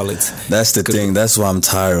what to call it. That's the thing. That's why I'm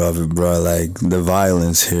tired of it, bro. Like, the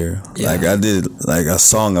violence here. Yeah. Like, I did like a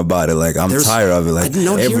song about it. Like, I'm tired of it. Like,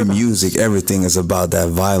 every music, everything is about that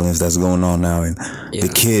violence that's going on now. And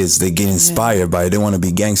the kids, they get inspired by it. They want to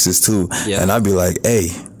be gangsters too. Yeah. And I'd be like, hey,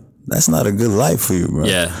 that's not a good life for you, bro.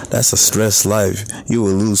 Yeah. That's a stressed life. You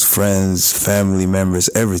will lose friends, family members,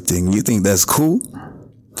 everything. You think that's cool?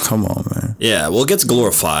 Come on, man. Yeah, well, it gets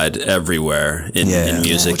glorified everywhere in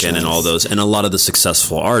music and in all those. And a lot of the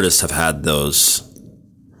successful artists have had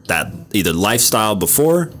that either lifestyle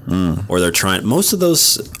before or they're trying. Most of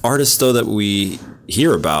those artists, though, that we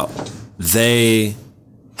hear about, they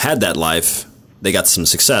had that life, they got some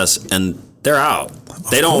success, and they're out.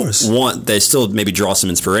 They still maybe draw some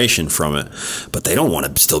inspiration from it, but they don't want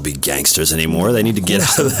to still be gangsters anymore. They need to get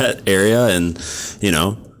out of that area and,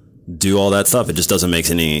 do all that stuff. It just doesn't make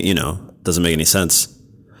any sense.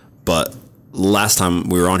 But last time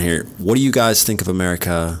we were on here, what do you guys think of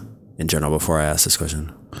America in general before I ask this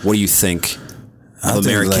question? What do you think of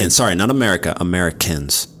Americans? Sorry, not America,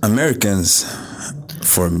 Americans. Americans,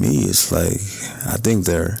 for me, it's like, I think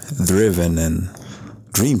they're driven and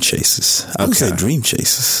dream chasers. I would say dream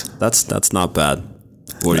chasers. That's not bad.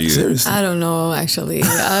 What are you? Seriously? I don't know, actually.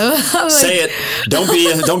 I'm say it.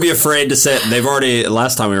 Don't be afraid to say it. They've already,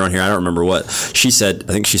 last time we were on here, I don't remember what she said.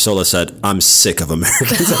 I think Solo said, I'm sick of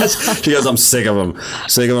Americans. She goes, I'm sick of them.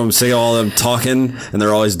 Sick of all of them talking and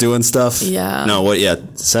they're always doing stuff. Yeah. No, what? Yeah,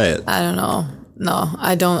 say it. I don't know. No,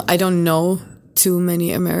 I don't know too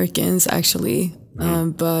many Americans, actually.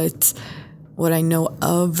 But what I know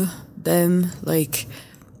of them, like,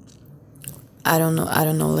 I don't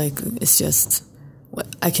know, like, it's just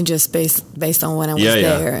I can just based on when I was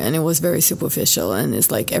there, and it was very superficial, and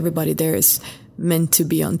it's like everybody there is meant to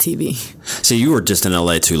be on TV. See, you were just in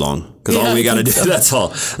LA too long, because all we got to do, that's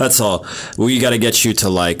all. We got to get you to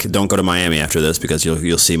like, don't go to Miami after this, because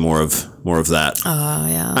you'll see more of that.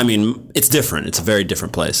 Yeah. I mean, it's different. It's a very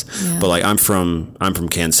different place. Yeah. But like, I'm from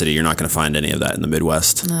Kansas City. You're not going to find any of that in the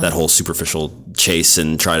Midwest. No. That whole superficial chase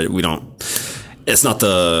and it's not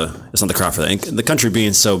the crowd for that. And the country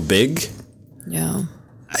being so big. Yeah.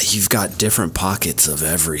 You've got different pockets of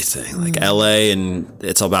everything, like LA, and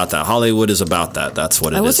it's about that. Hollywood is about that. That's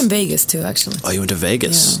what it is. I was in Vegas too, actually. Oh, you went to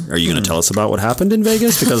Vegas? Yeah. Are you going to tell us about what happened in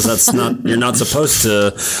Vegas? Because you're not supposed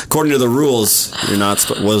to, according to the rules, you're not.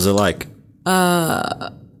 What was it like?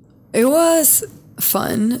 It was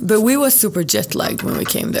fun, but we were super jet lagged when we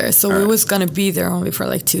came there, so we was going to be there only for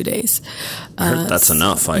like 2 days. That's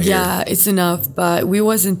enough. I hear. Yeah, it's enough, but we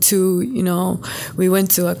wasn't too. We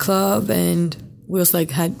went to a club and. We was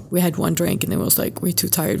like we had one drink, and then we was like, we're too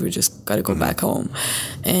tired, we just gotta go back home.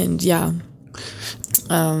 And so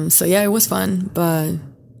it was fun, but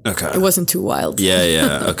it wasn't too wild.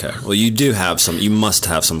 Yeah. Okay. Well, you must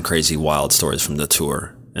have some crazy wild stories from the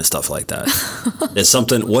tour and stuff like that.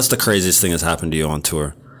 What's the craziest thing that's happened to you on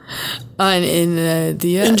tour? In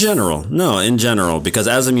the US? In general, because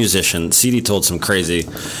as a musician, CD told he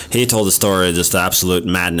told the story of just the absolute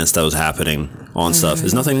madness that was happening on stuff.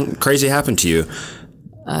 Has nothing crazy happened to you?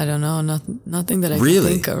 I don't know, nothing that I can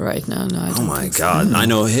think of right now. No, I don't. Oh my God, so. I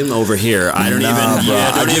know him over here. Don't even hold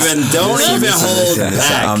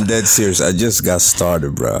back. I'm dead serious. I just got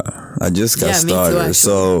started, bro. I just got started. Me too,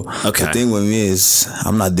 so the thing with me is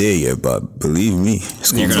I'm not there yet, but believe me,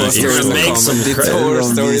 you're gonna make some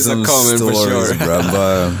stories are coming for sure, bro.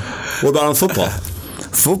 But what about on football?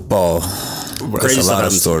 Football, there's a lot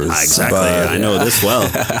of stories. Exactly, I know this well.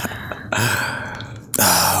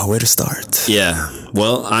 Where to start? Yeah.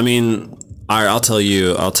 Well, I mean, I'll tell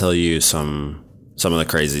you some of the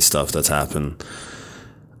crazy stuff that's happened.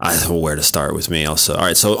 Where to start with me also. All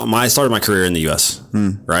right. So I started my career in the US,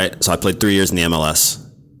 right? So I played 3 years in the MLS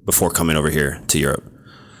before coming over here to Europe.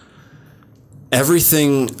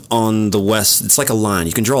 Everything on the West, it's like a line.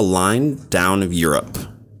 You can draw a line down of Europe,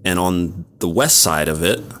 and on the West side of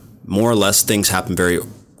it, more or less things happen very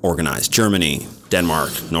organized. Germany,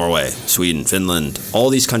 Denmark, Norway, Sweden, Finland, all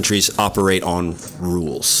these countries operate on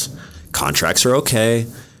rules. Contracts are okay.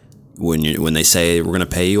 When they say we're going to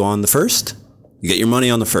pay you on the first, you get your money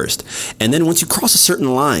on the first. And then once you cross a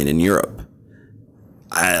certain line in Europe,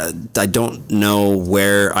 I don't know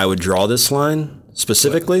where I would draw this line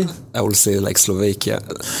specifically. I would say like Slovakia.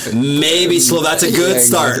 Maybe that's a good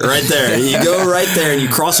start right there. You go right there and you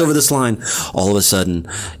cross over this line. All of a sudden,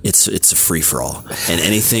 it's a free for all, and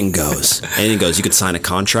anything goes. Anything goes. You could sign a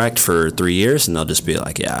contract for 3 years, and they'll just be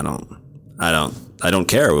like, "Yeah, I don't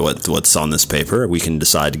care what's on this paper. We can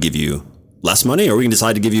decide to give you less money, or we can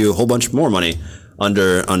decide to give you a whole bunch more money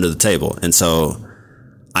under the table." And so,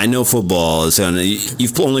 I know football is.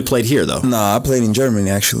 You've only played here, though. No, I played in Germany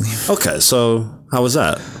actually. Okay, so how was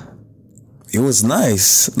that? It was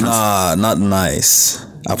nice. Nah, not nice.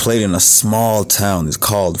 I played in a small town. It's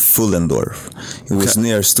called Fullendorf. It was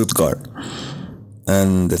near Stuttgart.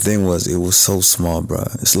 And the thing was, it was so small, bro.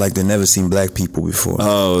 It's like they never seen black people before.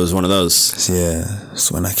 Oh, it was one of those. Yeah.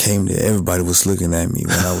 So when I came there, everybody was looking at me.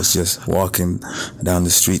 When I was just walking down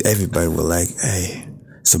the street, everybody was like, "Hey,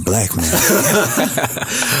 it's a black man."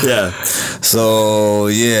 Yeah. So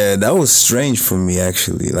yeah, that was strange for me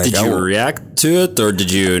actually. Like, did you react to it, or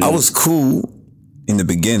did you? I was cool in the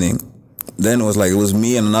beginning. Then it was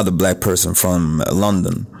me and another black person from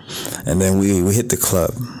London, and then we hit the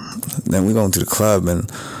club. Then we go into the club, and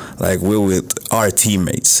like we're with our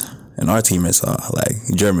teammates. And our teammates are like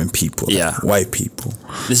German people, white people.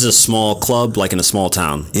 This is a small club, like in a small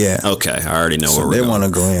town. Yeah. Okay, I already know where we're going. They want to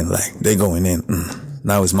go in, like they going in.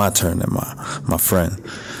 Now it's my turn and my friend.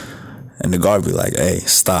 And the guard be like, "Hey,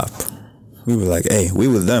 stop." We be like, "Hey, we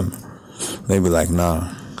with them." They be like, "Nah."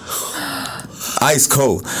 Ice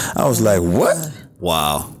cold. I was like, "What?"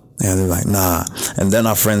 Wow. And they're like, "Nah." And then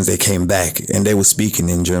our friends, they came back and they were speaking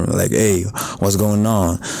in German, like, "Hey, what's going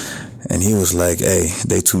on?" And he was like, "Hey,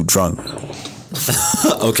 they too drunk."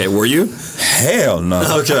 Okay, were you? Hell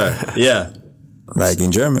no. Okay, yeah. Like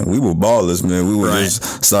in German, we were ballers, man. We would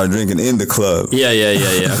just start drinking in the club. Yeah.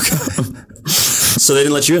 Okay. So they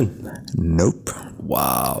didn't let you in? Nope.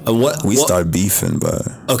 Wow. And we started beefing, but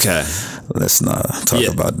okay, let's not talk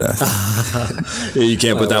about that. You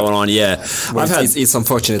can't put that one on. Yeah, it's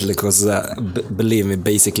unfortunately because believe me,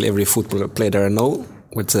 basically every football player I know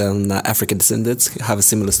with African descendants have a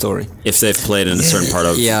similar story. If they've played in a certain part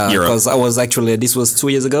of Europe. Because I was actually, this was 2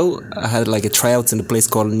 years ago, I had like a tryout in a place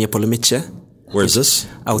called Niepołomice. Where is this?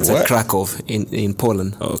 Outside Krakow in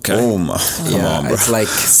Poland. Okay. Oh my! Come on, bro. It's like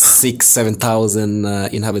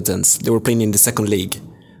 6,000-7,000 inhabitants. They were playing in the second league.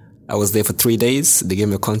 I was there for 3 days. They gave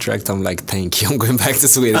me a contract. I'm like, thank you. I'm going back to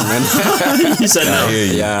Sweden, man. You said no.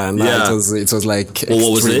 It was like. Well,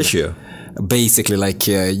 what was the issue? Basically, like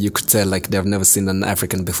you could tell, like they've never seen an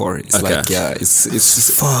African before. It's like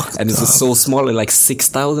it's fucked, and it was so small, like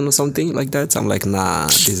 6,000 or something like that. So I'm like, nah,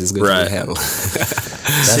 this is going to be hell.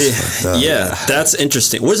 That's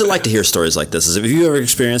interesting. What is it like to hear stories like this? Have you ever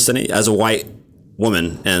experienced any as a white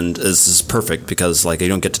woman? And this is perfect because like you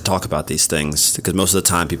don't get to talk about these things because most of the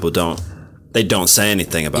time people don't say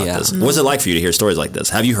anything about this. What is it like for you to hear stories like this?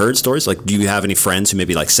 Have you heard stories? Like, do you have any friends who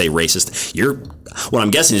maybe like say racist? What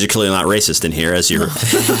I'm guessing is you're clearly not racist in here as you're.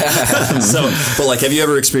 But like, have you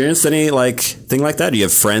ever experienced any like thing like that? Do you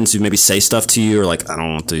have friends who maybe say stuff to you or like, I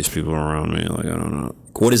don't want these people around me? Like, I don't know.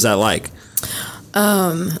 What is that like?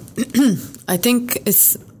 I think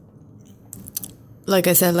it's, like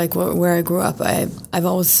I said, like where I grew up, I've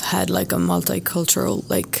always had like a multicultural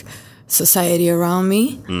like society around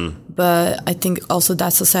me. But I think also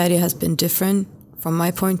that society has been different from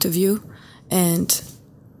my point of view and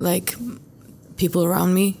like people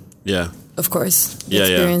around me. Yeah. Of course. The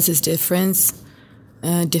experience is different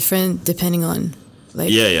depending on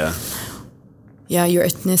like your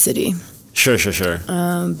ethnicity. Sure.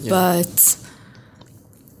 But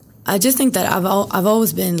I just think that I've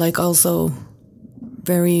always been like also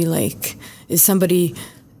very like if somebody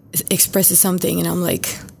expresses something and I'm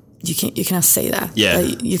like you cannot say that. Yeah.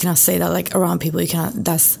 Like, you cannot say that like around people. You cannot.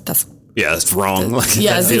 That's wrong. Like,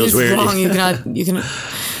 that feels it's weird. Wrong. You cannot.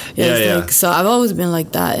 Like, so I've always been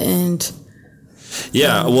like that, and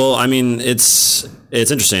well, I mean, it's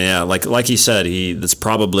interesting. Yeah, like he said, there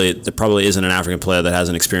probably isn't an African player that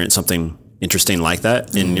hasn't experienced something interesting like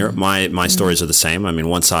that in Europe. My stories are the same. I mean,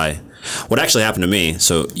 what actually happened to me.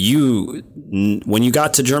 So when you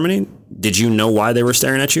got to Germany, did you know why they were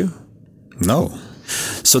staring at you? No.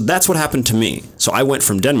 So that's what happened to me. So I went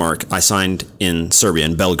from Denmark, I signed in Serbia,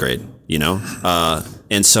 in Belgrade,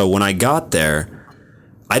 and so when I got there,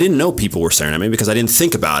 I didn't know people were staring at me because I didn't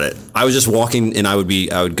think about it. I was just walking and I would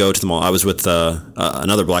go to the mall. I was with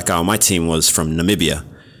another black guy on my team was from Namibia,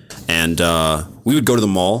 and we would go to the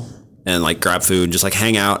mall and like grab food and just like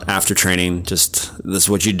hang out after training. Just this is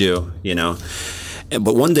what you do,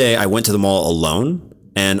 But one day I went to the mall alone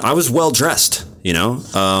and I was well dressed,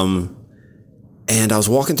 and I was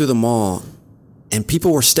walking through the mall and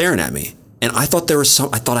people were staring at me. And I thought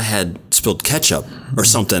I thought I had spilled ketchup or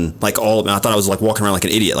something. I thought I was like walking around like an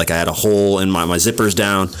idiot. Like I had a hole in my zippers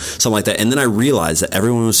down, something like that. And then I realized that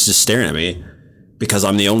everyone was just staring at me because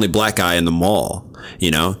I'm the only black guy in the mall,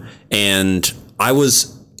 and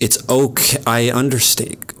it's okay. I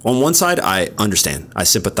understand. On one side, I understand. I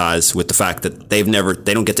sympathize with the fact that they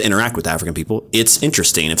don't get to interact with African people. It's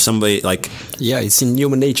interesting if somebody like... Yeah, it's in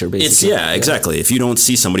human nature, basically. Exactly. If you don't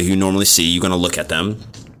see somebody who you normally see, you're going to look at them.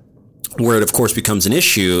 Where it, of course, becomes an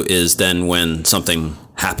issue is then when something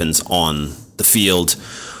happens on the field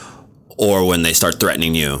or when they start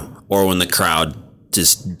threatening you or when the crowd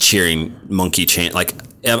just cheering monkey chant. Like,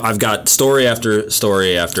 I've got story after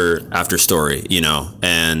story after story,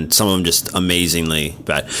 and some of them just amazingly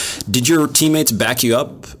bad. Did your teammates back you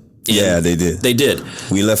up? Yeah, they did. They did.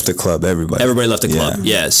 We left the club, everybody. Everybody left the club,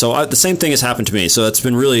 yeah. So the same thing has happened to me. So it's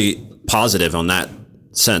been really positive on that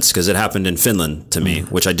sense because it happened in Finland to me,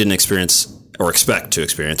 which I didn't experience or expect to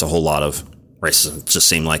experience a whole lot of racism. It just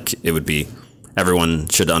seemed like it would be, everyone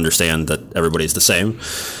should understand that everybody's the same.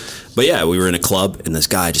 But yeah, we were in a club and this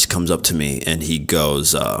guy just comes up to me and he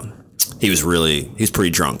goes, he was pretty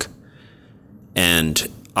drunk. And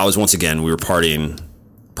we were partying,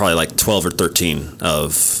 probably like 12 or 13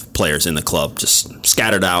 of players in the club, just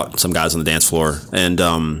scattered out, some guys on the dance floor. And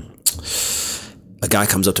a guy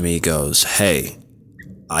comes up to me, he goes, "Hey,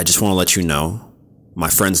 I just want to let you know, my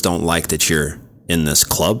friends don't like that you're in this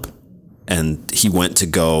club." And he went to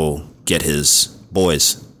go get his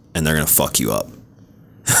boys and they're going to fuck you up.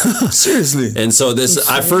 Seriously. And so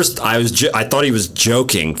at first I thought he was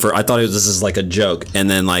joking. This is like a joke, and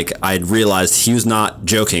then like I realized he was not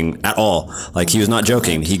joking at all. Like he was not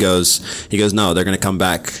joking. He goes, "No, they're gonna come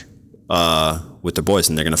back with their boys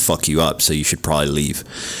and they're gonna fuck you up. So you should probably leave."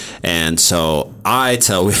 And so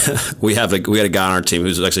we had a guy on our team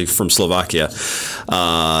who's actually from Slovakia,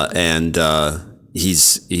 and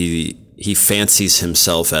he fancies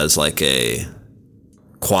himself as like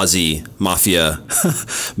quasi mafia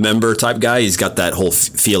member type guy. He's got that whole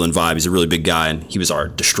feel and vibe. He's a really big guy, and he was our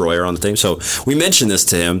destroyer on the team. So we mentioned this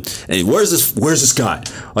to him, and where's this guy?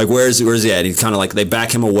 Like, where's he at? He's kind of like, they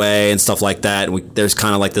back him away and stuff like that. And there's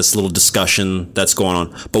kind of like this little discussion that's going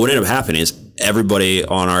on. But what ended up happening is everybody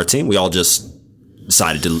on our team, we all just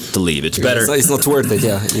decided to leave. It's better. So it's not worth it.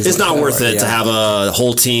 Yeah, it's not worth it to have a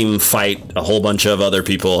whole team fight a whole bunch of other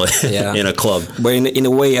people in a club. But in a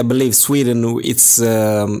way, I believe Sweden, it's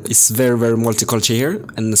very, very multicultural here,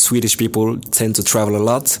 and the Swedish people tend to travel a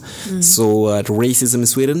lot. So racism in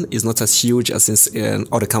Sweden is not as huge as in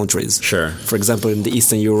other countries. Sure. For example, in the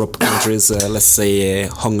Eastern Europe countries, let's say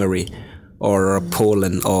Hungary or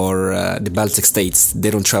Poland or the Baltic states, they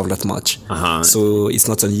don't travel that much. So it's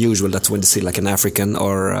not unusual that when you see like an African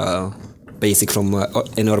or basic from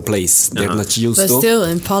another place, they're not used to. But still,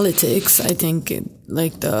 in politics, I think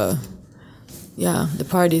the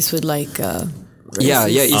parties would like. But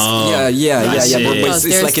it's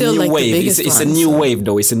like a new wave. It's a new wave,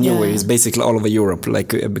 though. It's a new wave. It's basically all over Europe,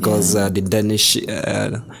 like because the Danish.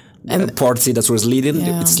 Party that was leading,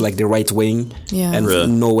 it's like the right wing, and really?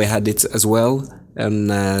 Norway had it as well,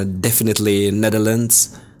 and definitely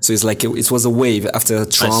Netherlands. So it's like it was a wave after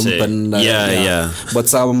Trump and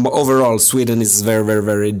But overall, Sweden is very, very,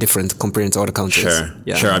 very different compared to other countries.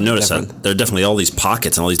 Sure. I've noticed that there are definitely all these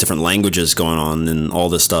pockets and all these different languages going on and all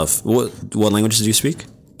this stuff. What languages do you speak?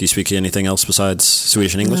 Do you speak anything else besides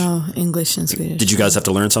Swedish and English? No, English and Swedish. Did you guys have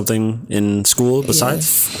to learn something in school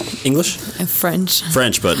besides English? French.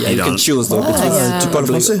 French, but you can choose though. Tu parles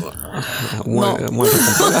français?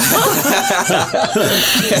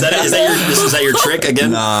 Is that your trick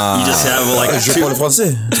again? Nah. You just have like. Je parle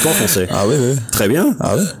français. Tu parles français? Ah oui, oui. Très bien.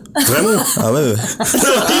 Ah oui. Vraiment? Ah oui, oui.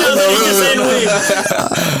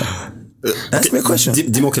 Ask me a question.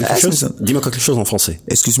 Dis-moi quelque chose en français.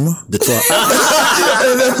 Excuse-moi. De toi.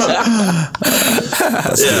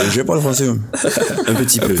 Je parle français. Un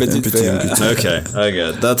petit peu. Okay.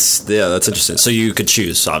 That's interesting. So you could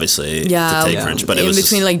choose, obviously, to take French, but it was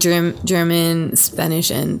between like German,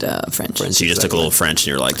 Spanish, and French. So you just took a little French, and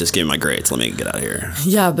you're like, just give me my grades. Let me get out of here.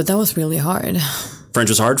 Yeah, but that was really hard. French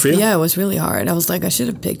was hard for you? Yeah, it was really hard. I was like, I should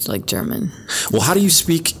have picked like German. Well, how do you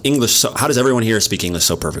speak English? How does everyone here speak English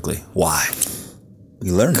so perfectly? Why?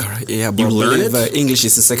 You learn it. Yeah, but you learn it? English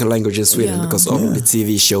is the second language in Sweden because all the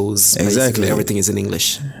TV shows, basically everything is in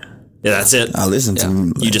English. Yeah, that's it. I listen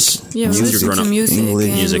to you just listen to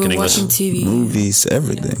music and watching TV, movies,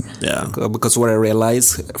 everything. Yeah, because what I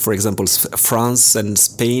realized, for example, France and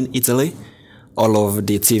Spain, Italy, all of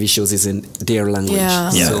the TV shows is in their language.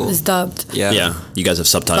 So it's dubbed. Yeah, you guys have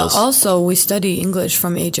subtitles. But also, we study English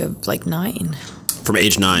from age of like 9. From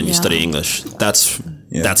age 9, you study English. That's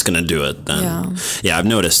gonna do it. Then. Yeah, I've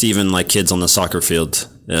noticed even like kids on the soccer field,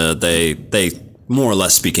 they more or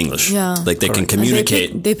less speak English. Yeah, like they can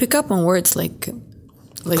communicate. They pick up on words like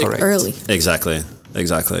early. Exactly.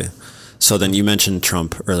 So then you mentioned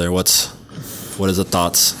Trump earlier. What is the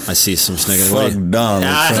thoughts? I see some sniggering. Fuck Donald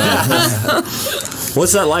Trump.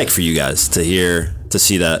 What's that like for you guys to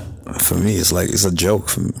see that? For me, it's a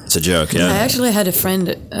joke. It's a joke, yeah. I actually had a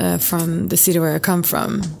friend from the city where I come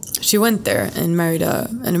from. She went there and married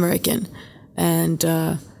an American. And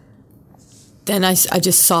then I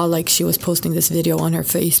just saw like she was posting this video on her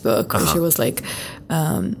Facebook where she was like,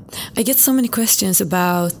 I get so many questions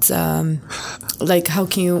about like how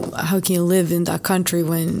can you live in that country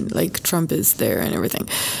when like Trump is there and everything.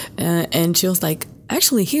 And she was like,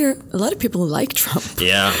 actually, here, a lot of people like Trump.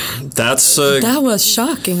 Yeah, that's... that was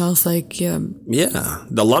shocking. I was like, Yeah,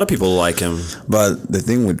 a lot of people like him. But the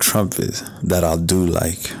thing with Trump is that I do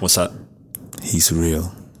like... What's that? He's real.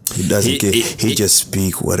 He doesn't he just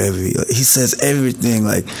speak whatever. He says everything,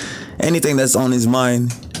 like anything that's on his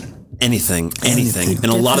mind. Anything. And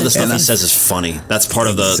a lot of the stuff he says is funny. That's part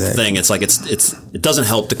of the thing. It's like it doesn't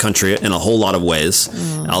help the country in a whole lot of ways.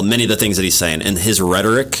 Many of the things that he's saying. And his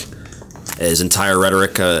rhetoric... His entire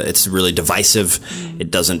rhetoric, it's really divisive. It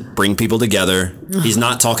doesn't bring people together. He's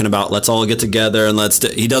not talking about let's all get together and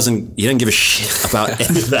he doesn't give a shit about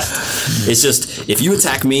any of that. It's just if you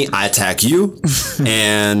attack me, I attack you,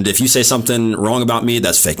 and if you say something wrong about me,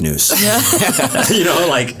 that's fake news.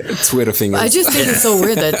 Like Twitter fingers. I just think it's so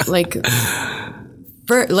weird that like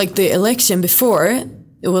the election before.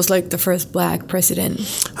 It was like the first black president.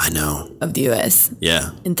 I know. Of the U.S.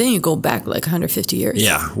 Yeah. And then you go back like 150 years.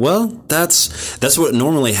 Yeah. Well, that's what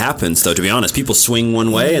normally happens, though. To be honest, people swing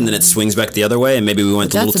one way and then it swings back the other way, and maybe we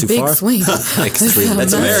went a little too far. That's a big swing. Extreme.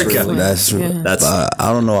 That's America. That's true. Yeah.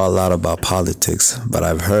 I don't know a lot about politics, but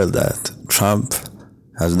I've heard that Trump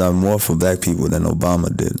has done more for black people than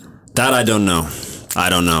Obama did. That I don't know. I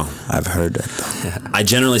don't know. I've heard that. I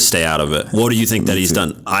generally stay out of it. What do you think that he's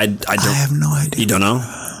done? I have no idea. You don't know?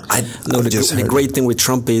 The great thing with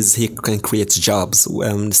Trump is he can create jobs.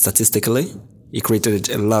 Statistically, he created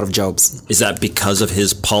a lot of jobs. Is that because of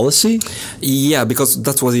his policy? Yeah, because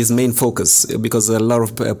that was his main focus. Because a lot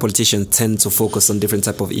of politicians tend to focus on different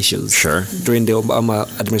type of issues. Sure. During the Obama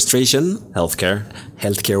administration, healthcare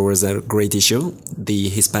was a great issue. The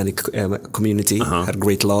Hispanic community had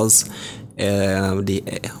great laws.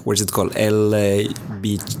 What is it called?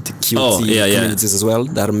 LGBTQ communities as well.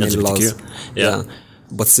 That are many laws. Yeah.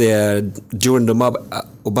 But during the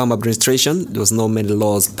Obama administration, there was no many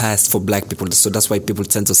laws passed for black people. So that's why people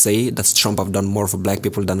tend to say that Trump have done more for black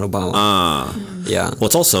people than Obama. Yeah. Well,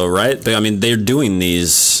 it's also, right? I mean, they're doing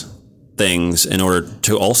these things in order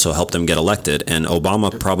to also help them get elected. And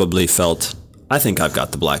Obama probably felt, I think I've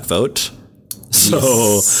got the black vote. So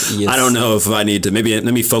yes. I don't know if I need to, maybe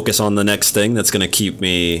let me focus on the next thing that's going to keep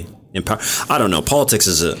me in power. I don't know. Politics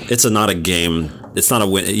is not a game. It's not a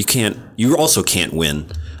win. You also can't win.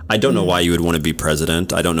 I don't know why you would want to be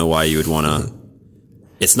president. I don't know why you would want to.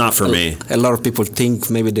 It's not for me. A lot of people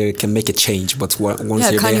think maybe they can make a change, but once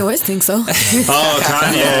you're Kanye there... West thinks so.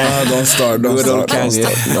 Kanye. Don't start.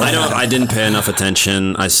 I didn't pay enough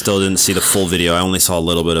attention. I still didn't see the full video. I only saw a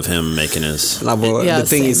little bit of him making his... the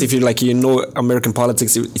thing is, if you know American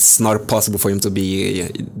politics, it's not possible for him to be...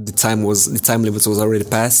 The time limit was already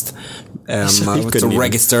passed to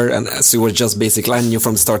register, and so it was just basically, I knew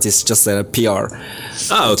from the start it's just a PR.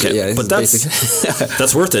 Oh, okay. Yeah, but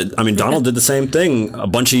that's worth it. I mean, Donald did the same thing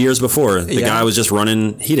a bunch of years before. The guy was just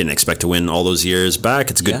running. He didn't expect to win all those years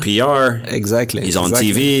back. It's good PR. Exactly. He's on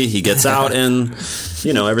TV. He gets out and,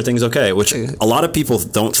 everything's okay. Which a lot of people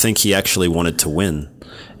don't think he actually wanted to win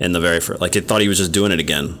in the very first. Like, it thought he was just doing it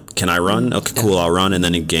again. Can I run? Okay, cool, I'll run. And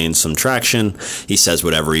then he gains some traction. He says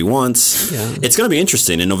whatever he wants. Yeah. It's going to be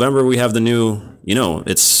interesting. In November, we have the new,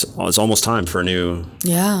 it's almost time for a new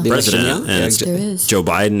president. And it's Joe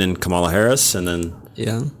Biden and Kamala Harris. And then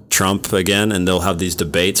Trump again, and they'll have these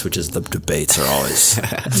debates, the debates are always,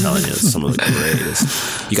 I'm telling you, some of the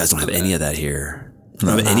greatest. You guys don't have any of that here.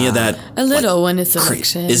 Don't have any of that. A little when it's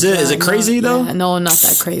election. Is it crazy though? Yeah, no, not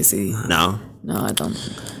that crazy. No, I don't.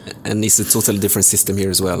 And it's a totally different system here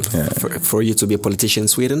as well. Yeah. For you to be a politician in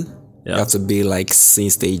Sweden, you have to be like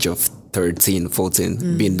since the age of 13,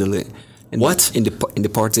 14, being in the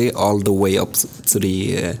party all the way up to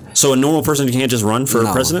the. So a normal person can't just run for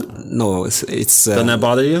president? No, it's doesn't that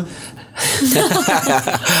bother you?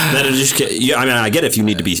 I get it if you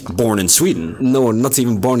need to be born in Sweden. No, not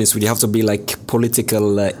even born in Sweden. You have to be like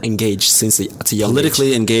political engaged since at a young politically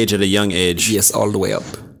age. Engaged at a young age. Yes, all the way up.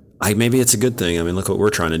 Maybe it's a good thing. I mean, look what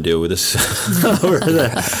we're trying to do with this.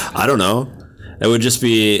 I don't know. It would just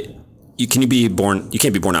be. You can't be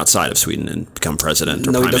born outside of Sweden and become president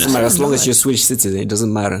or prime minister. No, it doesn't matter. As long as you're a Swedish citizen, it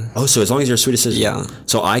doesn't matter. Oh, so as long as you're a Swedish citizen? Yeah.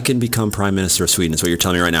 So I can become prime minister of Sweden, is what you're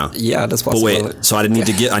telling me right now? Yeah, that's possible. But wait, so I need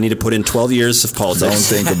to put in 12 years of politics. Don't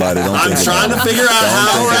think about it. I'm trying to figure out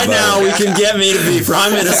how right now we can get me to be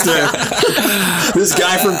prime minister. This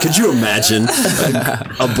guy could you imagine?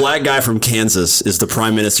 A black guy from Kansas is the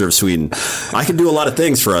prime minister of Sweden. I can do a lot of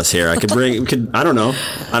things for us here. I don't know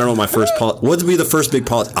what my first what would be the first big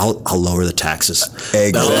policy? I'll lower the taxes.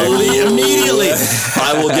 Exactly. Immediately.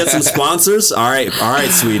 I will get some sponsors. All right,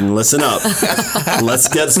 Sweden, listen up. Let's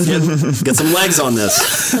get some legs on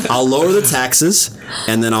this. I'll lower the taxes,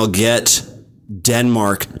 and then I'll get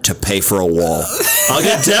Denmark to pay for a wall. I'll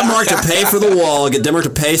get Denmark to pay for the wall. I'll get Denmark to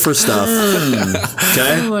pay for stuff.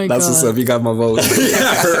 Okay? Oh that's what's up. You got my vote.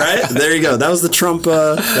 Yeah, right? There you go. That was the Trump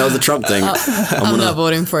thing. I'm not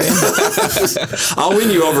voting for you. I'll win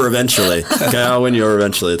you over eventually. Okay, I'll win you over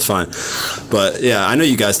eventually. It's fine. But yeah, I know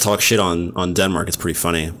you guys talk shit on Denmark. It's pretty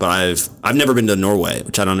funny. But I've never been to Norway,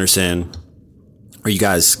 which I don't understand. Are you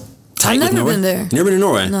guys tight with Norway? I've never been there. You never been to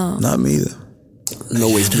Norway? No. Not me either.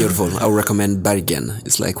 Norway is beautiful. I would recommend Bergen.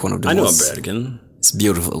 It's like one of the I know Bergen. It's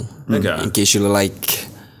beautiful. Okay. In case you like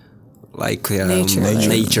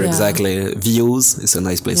nature, exactly. Views. It's a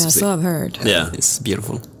nice place to see. So I've heard. Yeah. It's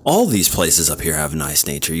beautiful. All these places up here have nice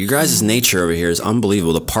nature. You guys' nature over here is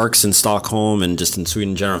unbelievable. The parks in Stockholm and just in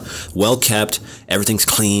Sweden in general, well kept. Everything's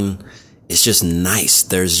clean. It's just nice.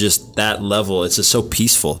 There's just that level. It's just so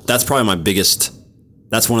peaceful. That's probably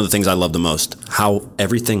that's one of the things I love the most. How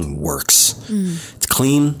everything works. It's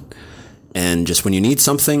clean. And just when you need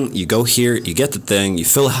something, you go here, you get the thing, you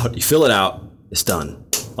fill it out, it's done.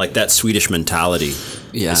 Like that Swedish mentality.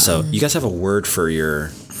 Yeah. So you guys have a word for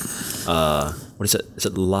your What is it? Is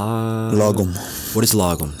it lagom? What is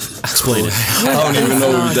lagom? Explain it. I don't even know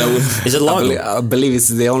what that was. Is it lagom? I believe it's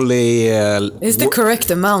the only... it's the correct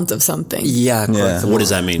amount of something. Yeah, correct. What does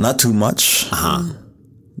that mean? Not too much.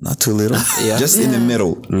 Not too little. Just in the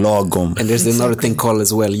middle. Lagom. And there's another thing called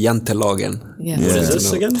as well, jantelagen. Yeah. What is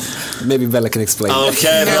this again? Maybe Bella can explain.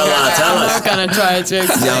 Okay, Bella, tell us. I'm not gonna try to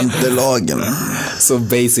explain. Jantelagen. So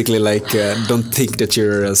basically, like, don't think that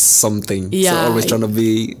you're something. Yeah. So always trying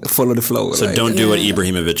to follow the flow. So don't do what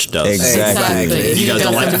Ibrahimovic does. Exactly. You guys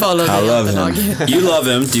don't like him? I love him. You love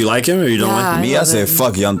him. Do you like him or you don't like him? Me, I say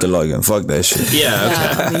fuck Jantelagen. Fuck that shit. Yeah,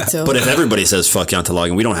 okay. Me too. But if everybody says fuck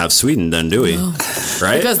Jantelagen, we don't have Sweden then, do we? No.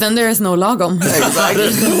 Right? Because then there is no lagom.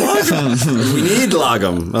 We need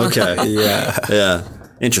lagom. Okay. Yeah.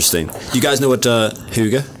 Interesting. You guys know what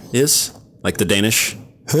hygge is? Like the Danish?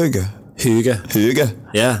 Hygge. Hygge.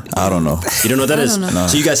 Yeah. I don't know. You don't know what that is? No.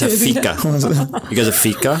 So you guys have fika. You guys have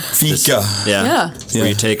fika? Fika. Yeah. Where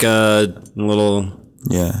you take a little...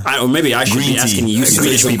 Yeah. Or maybe I should be asking you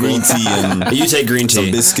Swedish people. Green tea and you take green tea.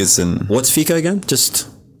 some biscuits and... What's fika again? Just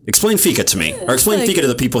explain fika to me. Or explain fika to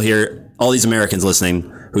the people here, all these Americans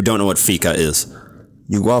listening who don't know what fika is.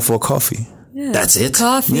 You go out for coffee. Yeah. That's it?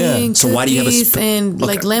 Coffee and So why do you have and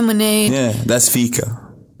like lemonade. Yeah, that's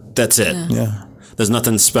fika. That's it. Yeah. There's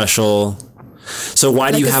nothing special. So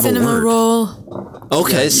why do you have a cinnamon word? roll.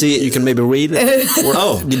 Okay, see, You can maybe read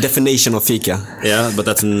the definition of fika yeah, but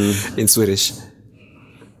that's in Swedish.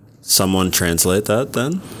 someone translate that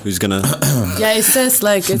then. Who's gonna? Yeah, it says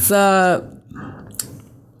like it's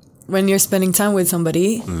when you're spending time with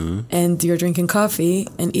somebody and you're drinking coffee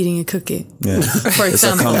and eating a cookie. Yeah. For It's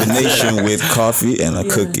a example. combination with coffee and a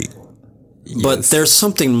cookie. But there's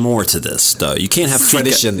something more to this, though. You can't have fika.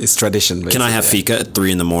 Tradition. It's tradition. Can Basically. I have fika at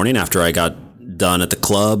 3 a.m. after I got done at the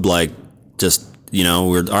club? Like, just, you know,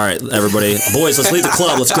 we're all right, everybody, boys, let's leave the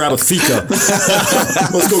club. Let's grab a fika.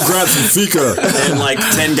 Let's go grab some fika. And like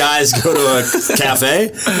 10 guys go to a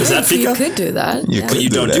cafe. Is that fika? You could do that. But you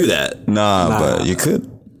don't do that. Nah, but you could.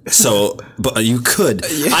 So, but you could.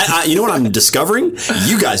 You know what I'm discovering?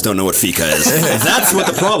 You guys don't know what fika is. That's what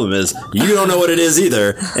the problem is. You don't know what it is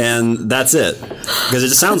either, and that's it. Because it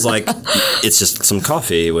just sounds like it's just some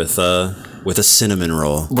coffee with a cinnamon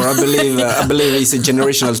roll. But I believe it's a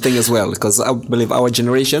generational thing as well, because I believe our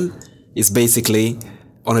generation is basically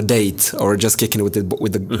on a date or just kicking with the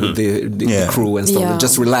crew and stuff. Yeah.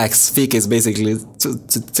 Just relax. Fika is basically to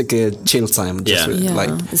take a chill time. Just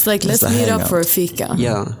It's like let's meet up for a fika.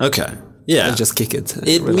 Yeah. Okay. Yeah. And just kick it.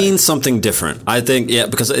 It means something different. I think,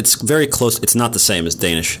 because it's very close. It's not the same as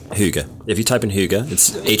Danish hygge. If you type in hygge,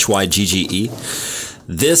 it's Hygge.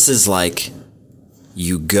 This is like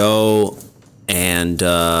you go and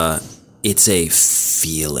it's a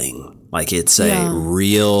feeling. Like it's a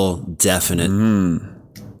real definite...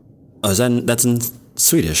 Oh, that's in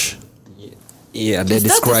Swedish? Yeah, they're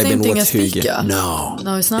describing what hygge. No,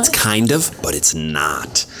 it's not. It's kind of, but it's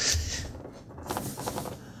not.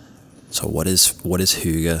 So what is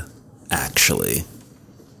hygge actually?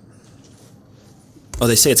 Oh,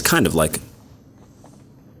 they say it's kind of like.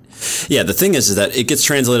 Yeah, the thing is that it gets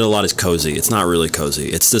translated a lot as cozy. It's not really cozy.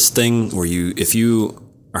 It's this thing where if you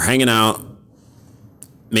are hanging out,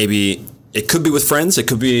 maybe. It could be with friends. It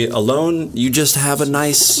could be alone. You just have a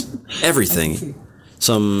nice everything.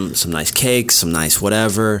 Some nice cakes, some nice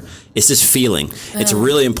whatever. It's this feeling. It's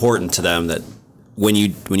really important to them that when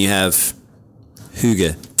you have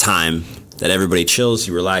hygge time, that everybody chills,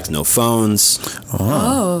 you relax, no phones.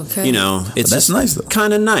 Oh, okay. You know, it's that's nice though.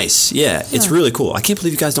 Kind of nice. Yeah, it's really cool. I can't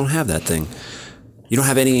believe you guys don't have that thing. You don't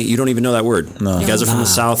have any. You don't even know that word. No. You guys are from the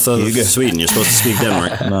south of Sweden. You're supposed to speak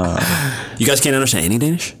Denmark. No. You guys can't understand any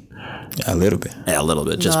Danish? A little bit. Yeah, a little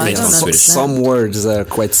bit. Just No, based on Swedish. Some words are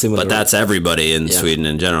quite similar. But that's everybody in Sweden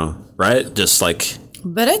in general, right? Just like...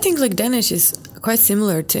 But I think like Danish is quite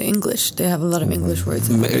similar to English. They have a lot of English words.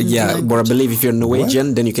 But I believe if you're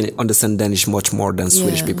Norwegian, then you can understand Danish much more than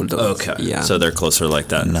Swedish people do. Okay. Yeah. So they're closer like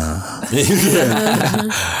that. Nah.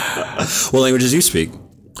 What languages do you speak?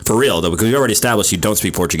 For real, though, because we already established you don't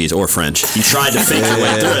speak Portuguese or French. You tried to fake your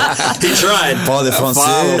way through it. He tried. Parle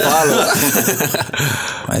français.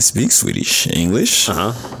 I speak Swedish, English,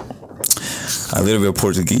 a little bit of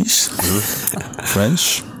Portuguese,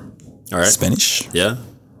 French, All right. Spanish,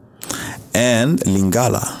 and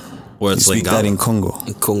Lingala. What's you speak Lingala? that in Congo.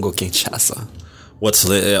 In Congo, Kinshasa.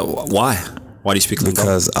 Why? Why do you speak Lingala?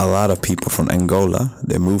 Because a lot of people from Angola,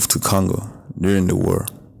 they moved to Congo during the war.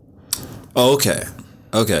 Oh, okay.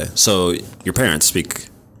 Okay, so your parents speak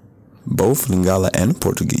Both Lingala and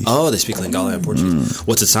Portuguese. Oh, they speak Lingala and Portuguese.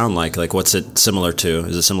 What's it sound like? Like, what's it similar to?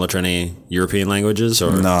 Is it similar to any European languages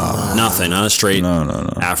or nothing? Straight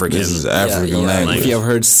African. This is African language. If you have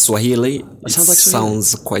heard Swahili, it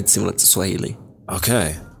sounds quite similar to Swahili.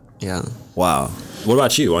 Okay. Yeah. Wow. What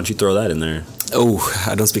about you? Why don't you throw that in there? Oh,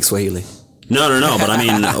 I don't speak Swahili. No. But I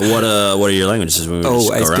mean, what are your languages?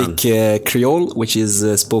 I speak Creole, which is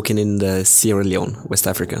spoken in the Sierra Leone, West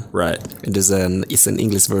Africa. Right. And it's an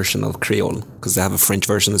English version of Creole because they have a French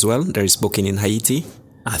version as well. They're spoken in Haiti.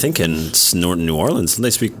 I think in New Orleans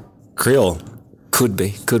they speak Creole. Could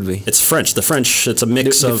be. It's French. The French, it's a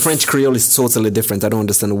mix of... The French Creole is totally different. I don't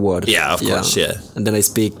understand a word. Yeah, of course, yeah. And then I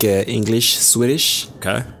speak English, Swedish.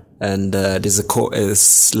 Okay. And there's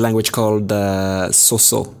a language called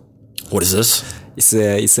Soso. What is this?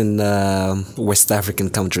 It's in West African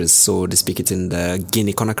countries, so they speak it in the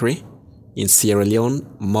Guinea-Conakry, in Sierra Leone,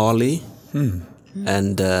 Mali,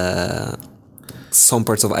 and some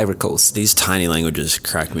parts of Ivory Coast. These tiny languages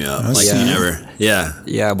crack me up. Like you never,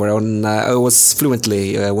 Yeah, but I was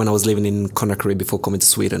fluently when I was living in Conakry before coming to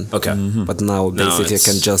Sweden. Okay. But now basically I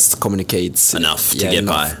can just communicate enough to get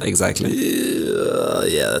by. Exactly.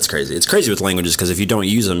 Yeah, that's crazy. It's crazy with languages because if you don't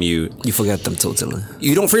use them, you forget them totally.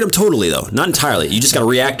 You don't forget them totally though, not entirely. You just got to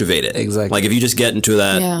reactivate it. Exactly. Like if you just get into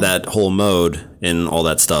that whole mode and all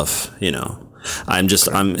that stuff,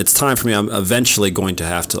 it's time for me. I'm eventually going to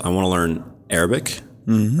have to. I want to learn Arabic,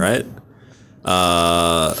 right?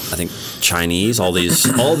 I think Chinese, all these.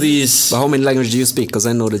 But how many languages do you speak? Because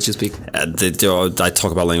I know that you speak. I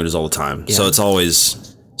talk about languages all the time, so it's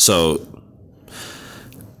always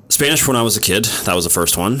Spanish when I was a kid. That was the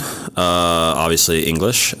first one. Obviously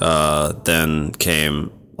English. Then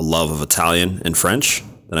came a love of Italian and French.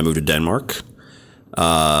 Then I moved to Denmark.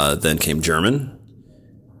 Then came German,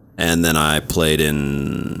 and then I played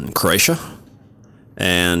in Croatia.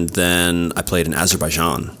 And then I played in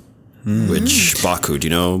Azerbaijan, which Baku. Do you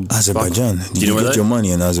know Azerbaijan? Baku? Do you know where get your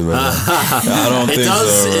money in Azerbaijan? I don't think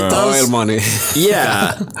so. It does. Oil money.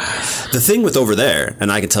 Yeah. The thing with over there,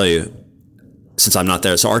 and I can tell you, since I'm not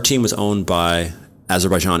there, so our team was owned by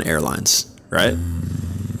Azerbaijan Airlines, right?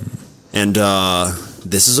 And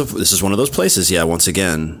this is one of those places. Yeah. Once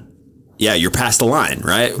again, you're past the line,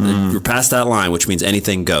 right? You're past that line, which means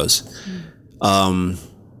anything goes.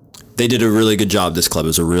 They did a really good job, this club. It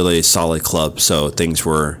was a really solid club, so things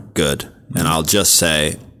were good. And I'll just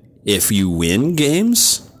say, if you win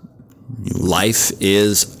games, life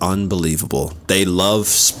is unbelievable. They love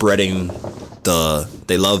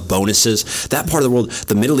they love bonuses. That part of the world,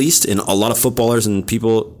 the Middle East, and a lot of footballers and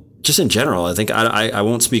people, just in general, I think, I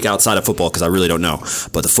won't speak outside of football because I really don't know,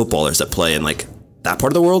 but the footballers that play in like that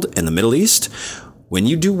part of the world and the Middle East, when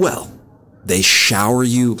you do well, they shower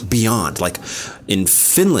you beyond. Like in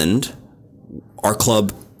Finland, our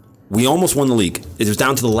club, we almost won the league. It was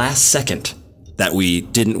down to the last second that we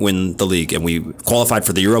didn't win the league, and we qualified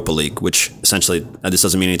for the Europa League, which essentially, this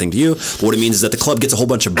doesn't mean anything to you, but what it means is that the club gets a whole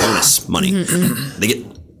bunch of bonus money. They get,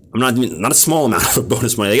 not a small amount of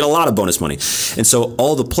bonus money, they get a lot of bonus money. And so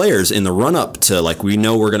all the players in the run up to, like, we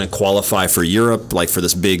know we're going to qualify for Europe, like for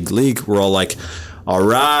this big league, we're all like, all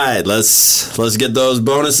right, let's get those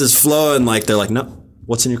bonuses flowing. Like, they're like, no,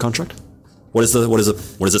 what's in your contract? What does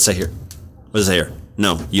it say here? What does it say here?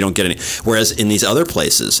 No, you don't get any. Whereas in these other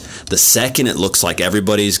places, the second it looks like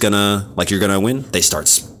everybody's you're gonna win, they start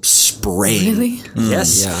spraying. Really?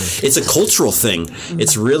 Yes. Yeah. It's a cultural thing.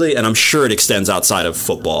 It's really, and I'm sure it extends outside of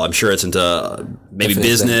football. I'm sure it's into maybe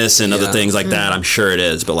business and other things like that. I'm sure it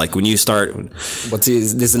is. But like when you start, but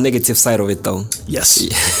there's a negative side of it, though. Yes.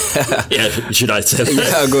 Yeah. Should I say that?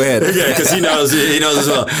 Yeah, go ahead. Yeah, because he knows as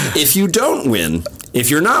well. If you don't win, if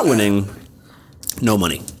you're not winning, no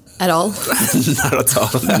money. At all? Not at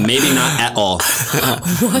all. Maybe not at all.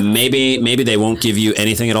 Maybe they won't give you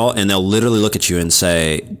anything at all, and they'll literally look at you and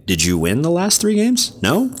say, "Did you win the last 3 games?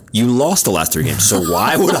 No, you lost the last 3 games. So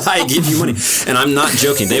why would I give you money?" And I'm not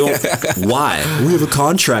joking. They won't. Why? We have a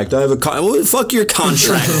contract. I have a well, fuck your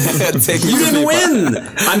contract. You didn't win.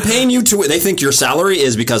 I'm paying you to win. They think your salary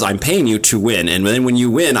is because I'm paying you to win, and then when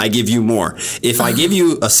you win, I give you more. If I give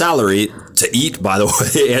you a salary to eat, by the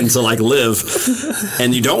way, and to like live,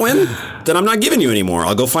 and you don't win, then I'm not giving you anymore.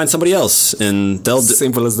 I'll go find somebody else, and they'll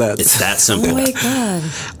simple as that. It's that simple. Oh my god!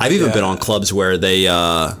 I've even been on clubs where they,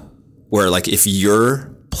 where like if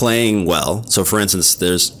you're playing well, so for instance,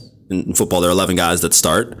 there's in football there are 11 guys that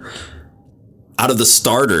start. Out of the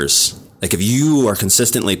starters, like if you are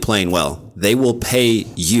consistently playing well, they will pay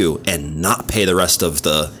you and not pay the rest of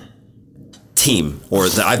the team. Or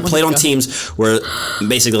I've played on teams where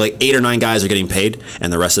basically like 8 or 9 guys are getting paid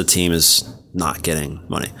and the rest of the team is not getting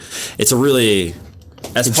money. It's a really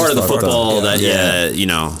as part of the football you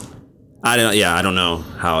know, I don't know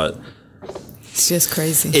how it. It's just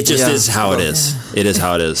crazy. It just is how it is. Yeah. It is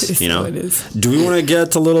how it is. You know. It is. Do we want to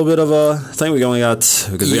get a little bit of a thing? We only got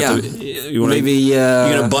because we have to. You want maybe you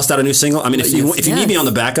gonna bust out a new single? I mean, if you need me on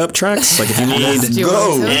the backup tracks, like if you need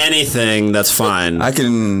anything, that's fine. I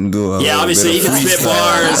can do. Obviously you can spit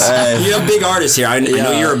bars. You're a big artist here. I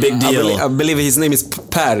know you're a big deal. I believe his name is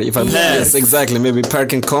Per. Yes, exactly. Maybe Per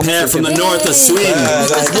can come. Per from the north of Sweden.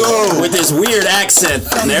 Let's go with this weird accent.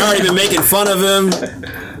 They already been making fun of him.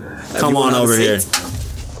 Come on over here.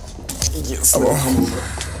 Yes.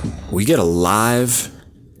 We get a live.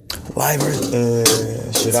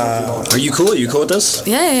 Should I? Are you cool? Are you cool with this?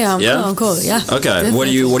 Yeah. I'm cool. Yeah. Okay.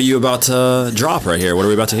 Definitely. What are you about to drop right here? What are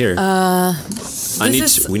we about to hear?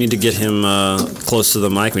 We need to get him close to the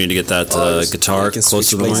mic. We need to get that guitar close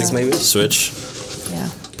to the mic. Maybe. Switch. Yeah.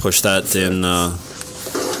 Push that in.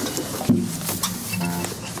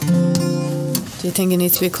 Do you think it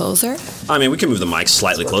needs to be closer? I mean, we can move the mic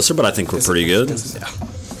slightly closer, but I think we're pretty good.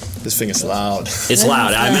 This thing is loud. It's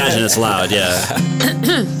loud. I imagine it's loud. Yeah.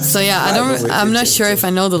 So I'm not sure if I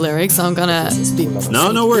know the lyrics. So I'm gonna be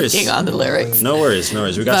no worries. On the lyrics. No worries.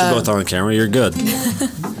 We got you both on camera. You're good.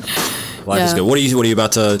 Life is good. What are you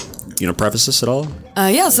about to preface this at all?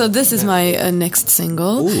 So this is my next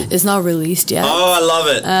single. Ooh. It's not released yet. Oh, I love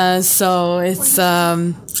it. So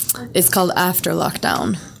it's called After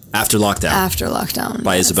Lockdown. After Lockdown.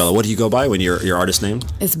 By Isabella. What do you go by when your artist name?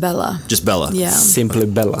 It's Bella. Just Bella. Yeah. Simply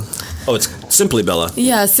Bella. Oh, it's Simply Bella.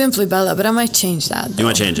 Yeah, Simply Bella, but I might change that. You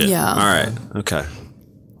might change it? Yeah. All right. Okay.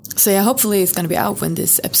 So yeah, hopefully it's going to be out when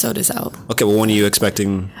this episode is out. Okay, well, when are you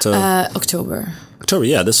expecting to? October. October,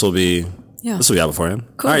 yeah. This will be out beforehand.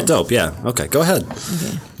 Cool. All right, dope. Yeah. Okay, go ahead.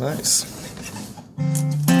 Okay. Nice.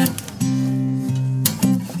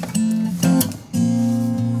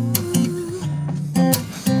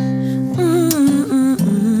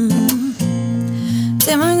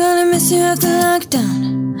 Am I gonna miss you after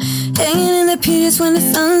lockdown? Hanging in the Peters when the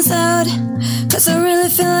sun's out. Cause I really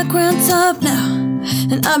feel like we're on top now.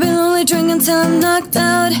 And I've been only drinking till I'm knocked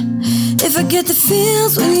out. If I get the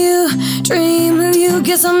feels with you, dream of you,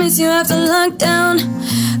 guess I'll miss you after lockdown.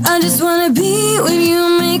 I just wanna be with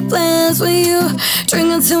you, make plans with you,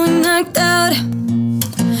 drink until we're knocked out.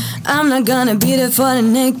 I'm not gonna be there for the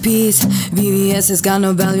neck piece. VVS has got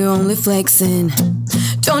no value, only flexing.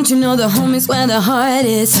 Don't you know the home is where the heart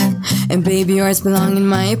is? And baby, yours belong in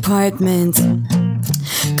my apartment.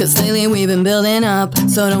 Cause lately we've been building up,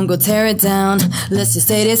 so don't go tear it down. Let's just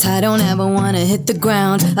say this, I don't ever wanna hit the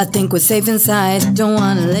ground. I think we're safe inside, don't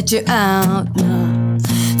wanna let you out, no.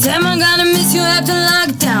 Damn, I'm gonna miss you after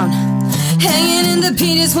lockdown. Hanging in the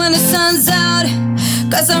Peters when the sun's out.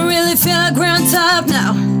 Cause I really feel like we're on top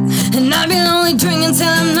now. And I've been only drinking till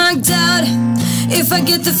I'm knocked out. If I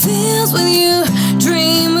get the feels with you,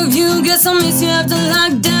 dream of you, guess I'll miss you after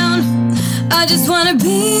lockdown. I just wanna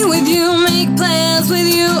be with you, make plans with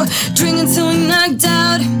you, drink until we're knocked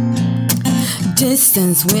out.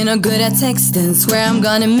 Distance, we're not good at texting, swear I'm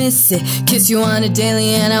gonna miss it. Kiss you on a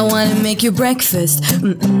daily and I wanna make you breakfast.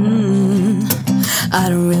 I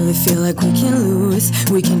don't really feel like we can lose.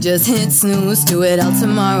 We can just hit snooze, do it all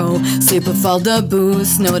tomorrow. Sleep with all the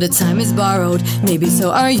booze, know the time is borrowed. Maybe so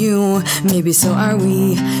are you, maybe so are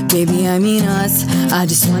we. Baby, I mean us, I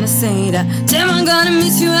just wanna say that. Damn, I'm gonna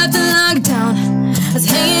miss you after lockdown. I was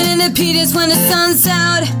hanging in the Peters when the sun's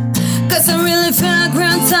out. Cause I really feel like we're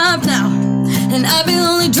on top now. And I've been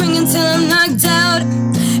only drinking till I'm knocked out.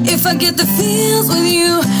 If I get the feels with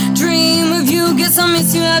you, dream of you, guess I'll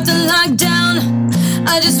miss you after lockdown.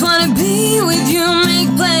 I just wanna be with you, make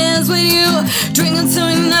plans with you, drink until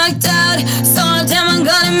we're knocked out. So damn, I'm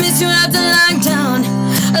gonna miss you after lockdown.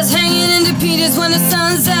 I was hanging in the Peters when the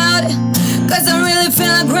sun's out. Cause I really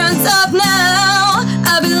feel like we're on top now.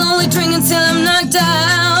 I've been only drinking till I'm knocked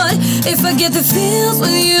out. If I get the feels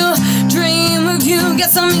with you, dream of you,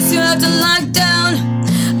 guess I'll miss you after lockdown.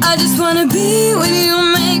 I just wanna be with you,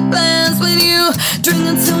 make plans with you, drink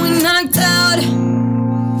until we're knocked out.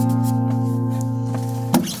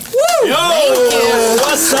 Yo,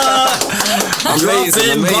 what's up?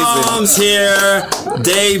 Dropping bombs here.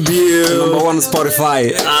 Debut. #1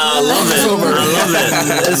 Spotify. I love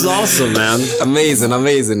it. It's awesome, man.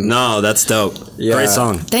 Amazing. No, that's dope. Yeah. Great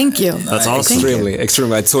song. Thank you. That's awesome.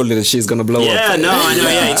 Extremely. I told you that she's gonna blow up. Yeah, no, I know.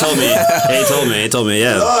 Yeah, he told me.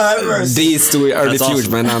 Yeah. These two are the future,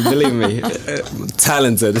 man. Believe me.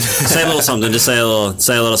 Talented. Say a little something. Just say a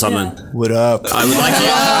little something. Yeah. What up? I would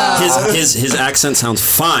like his accent sounds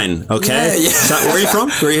fine. Okay. Yeah. Where are you from?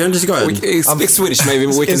 Where are you from? Just go ahead. I'm speak Swedish, maybe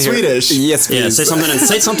we can hear. Swedish? Yes, please. Yeah, say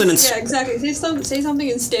something in... Yeah, exactly. Say something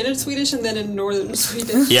in standard Swedish and then in northern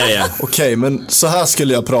Swedish. Yeah. Okej, men så här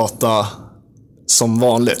skulle jag prata som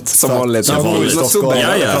vanligt. Som vanligt. Jag bor i Stockholm.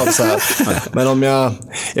 Ja. Så här. Men om jag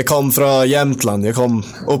kom från Jämtland, jag kom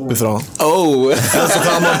uppifrån. Oh. Så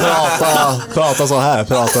kan man prata så här.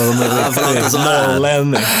 Prata som en riktig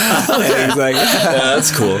norrlänning. Exactly. Yeah,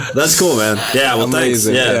 that's cool. That's cool, man. Yeah, well, thanks.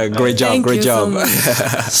 Yeah, great job.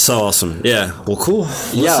 So awesome. Yeah, well, cool.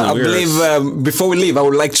 Listen, I believe before we leave, I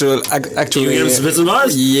would like to actually... You spit some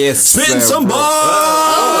bars? Yes. Spit some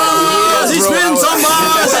bars! He's spitting some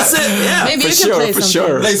bars! That's it! Yeah. Maybe For you can play for something.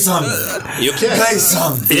 sure. Play some. You can Play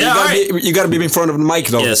some. Yeah, all right. You gotta be in front of the mic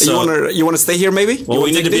though. Yeah, so- you wanna stay here maybe? Well,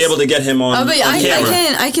 we need to be able to get him on, But on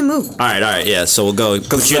camera. I can move. All right, yeah. So we'll go.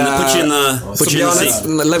 Put you in the seat.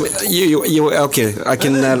 Let me. You. Okay. I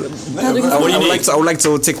can. I would like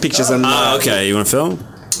to take pictures and. Okay, you want to film?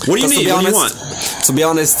 What do you need? What do you want? To be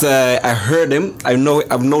honest, I heard him.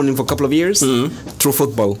 I've known him for a couple of years through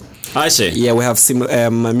football. I see. Yeah, we have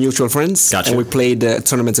mutual friends. Gotcha. And we played a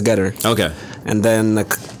tournament together. Okay. And then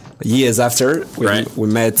years after, we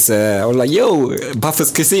met. I was like, "Yo,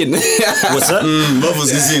 Buffett's cousin." What's that?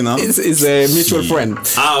 Buffett's cousin, huh? It's a mutual friend.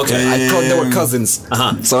 Okay. I thought they were cousins.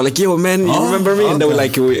 So I'm like, "Yo, man, you remember me?" And they were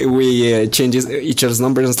like, we changed each other's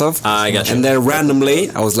numbers and stuff. I got you. And then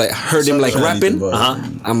randomly, I was like, heard him like rapping.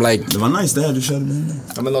 I'm like, Det var nice det här du körde.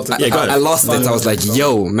 I lost it. I was like,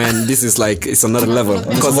 "Yo, man, this is like it's another level."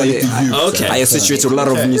 Because I associate with a lot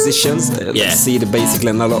of musicians. See the basically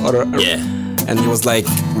another other. And he was like,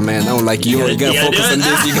 "Man, I'm like, you gotta focus on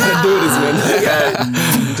this. You gotta do this, man."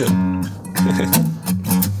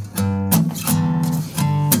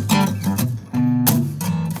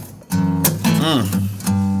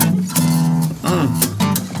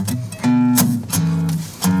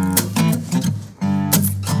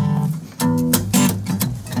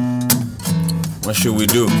 What should we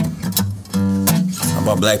do? How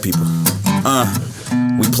about black people?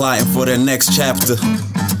 We plotting for the next chapter.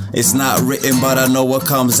 It's not written, but I know what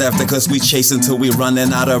comes after. Cause we chase until we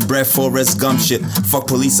running out of breath. Forrest Gump shit. Fuck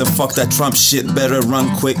police and fuck that Trump shit. Better run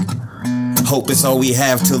quick. Hope it's all we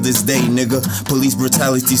have till this day, nigga. Police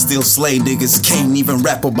brutality still slay niggas. Can't even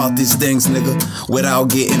rap about these things, nigga, without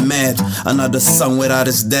getting mad. Another son without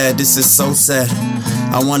his dad, this is so sad.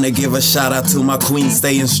 I wanna give a shout out to my queen,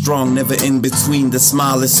 staying strong, never in between. The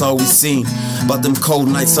smile is all we seen. But them cold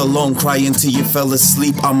nights alone, crying till you fell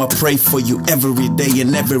asleep. I'ma pray for you every day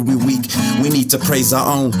and every week. We need to praise our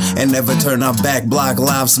own and never turn our back. Black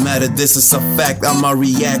lives matter, this is a fact. I'ma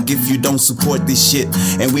react if you don't support this shit.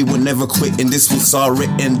 And we will never quit, and this was all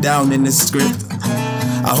written down in the script.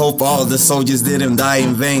 I hope all the soldiers didn't die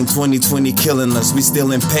in vain. 2020 killing us, we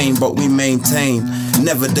still in pain, but we maintain.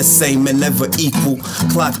 Never the same and never equal.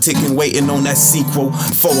 Clock ticking, waiting on that sequel.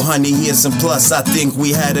 400 years and plus, I think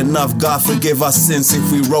we had enough. God forgive our sins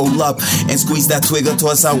if we roll up and squeeze that trigger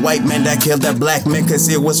towards our white man that killed that black man, cause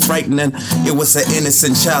it was frightening. It was an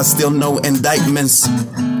innocent child, still no indictments.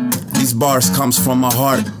 These bars comes from my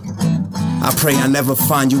heart. I pray I never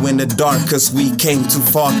find you in the dark, cause we came too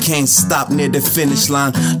far, can't stop near the finish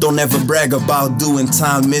line. Don't ever brag about doing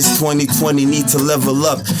time, miss 2020, need to level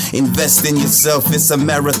up. Invest in yourself, it's a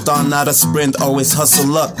marathon, not a sprint, always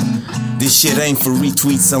hustle up. This shit ain't for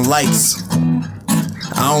retweets and likes.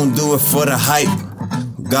 I don't do it for the hype.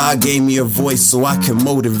 God gave me a voice so I can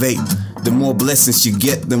motivate. The more blessings you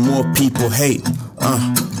get, the more people hate.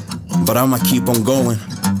 But I'ma keep on going.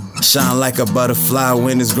 Shine like a butterfly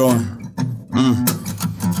when it's growing.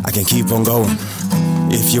 I can keep on going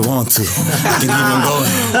if you want to. I can keep on going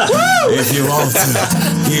if you want to.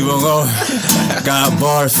 Keep on going. Got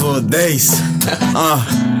bars for days.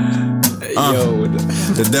 Yo,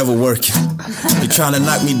 the devil working. He trying to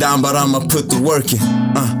knock me down, but I'ma put the work in.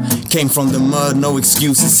 Came from the mud, no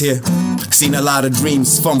excuses here. Seen a lot of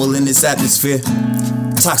dreams fumble in this atmosphere.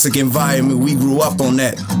 Toxic environment, we grew up on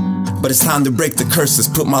that. But it's time to break the curses,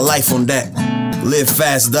 put my life on that. Live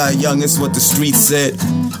fast, die young, it's what the streets said.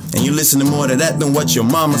 And you listen to more to that than what your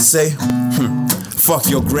mama say. Fuck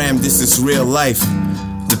your gram, this is real life.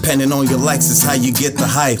 Depending on your likes is how you get the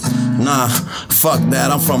hype. Nah, fuck that,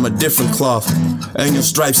 I'm from a different cloth. And your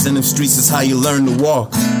stripes in them streets is how you learn to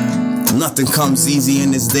walk. Nothing comes easy in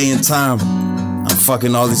this day and time. I'm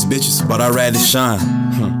fucking all these bitches, but I'd rather shine.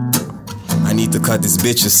 I need to cut these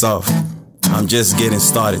bitches off. I'm just getting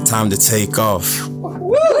started, time to take off.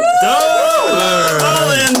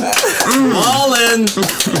 All in. All in.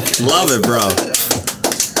 Love it, bro.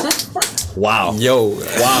 Wow. Yo.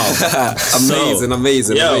 Wow. Amazing. Where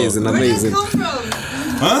did that come from?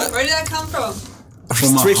 Huh? Where did that come from?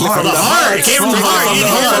 Strictly from the heart. It came from the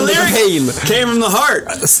heart. Came from the heart.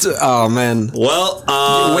 Oh man. Well,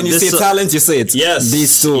 when you see talent, you see it. Yes.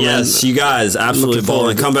 These two. Yes, you guys absolutely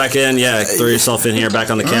bold. Come back in. Yeah, throw yourself in here, back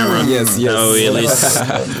on the camera. Yes. So we at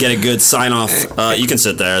least get a good sign off. You can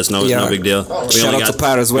sit there. It's no big deal. Shout out to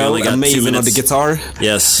Pat as well. Amazing on the guitar.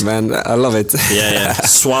 Yes, man, I love it. Yeah.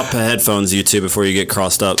 Swap headphones, you two, before you get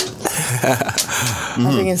crossed up.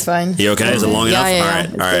 I think it's fine. You okay? Is it long enough? Yeah.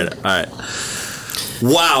 All right.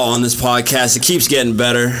 Wow, on this podcast, it keeps getting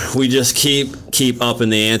better. We just keep upping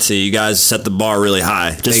the ante. You guys set the bar really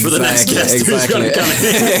high just for the next guest who's going to come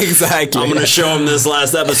in. Exactly. I'm going to show them this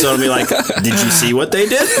last episode and be like, did you see what they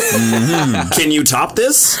did? Mm-hmm. Can you top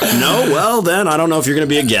this? No? Well, then I don't know if you're going to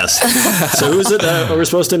be a guest. So who's it that we're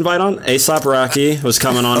supposed to invite on? A$AP Rocky was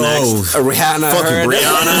coming on next. Rihanna. Fucking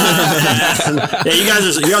Rihanna. Yeah, you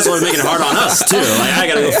guys are making it hard on us, too. Like, I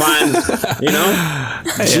got to go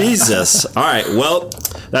find, Jesus. All right, well,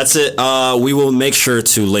 that's it. We will make sure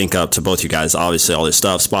to link up to both you guys, obviously, all this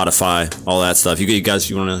stuff, Spotify, all that stuff. You guys,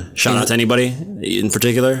 you want to shout out to anybody in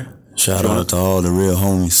particular? Shout out to all the real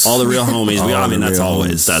homies. All the real homies. I mean, that's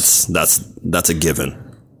always, that's a given.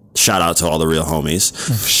 Shout out to all the real homies.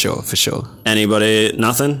 For sure. Anybody?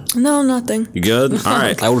 Nothing? No, nothing. You good? All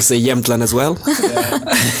right. I will say Jämtland as well. Of course. Shout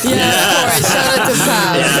out to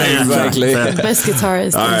Pat. Yeah, exactly. Best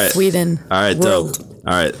guitarist in Sweden. All right, dope.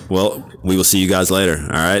 All right. Well, we will see you guys later. All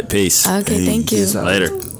right. Peace. Okay, thank you. Later.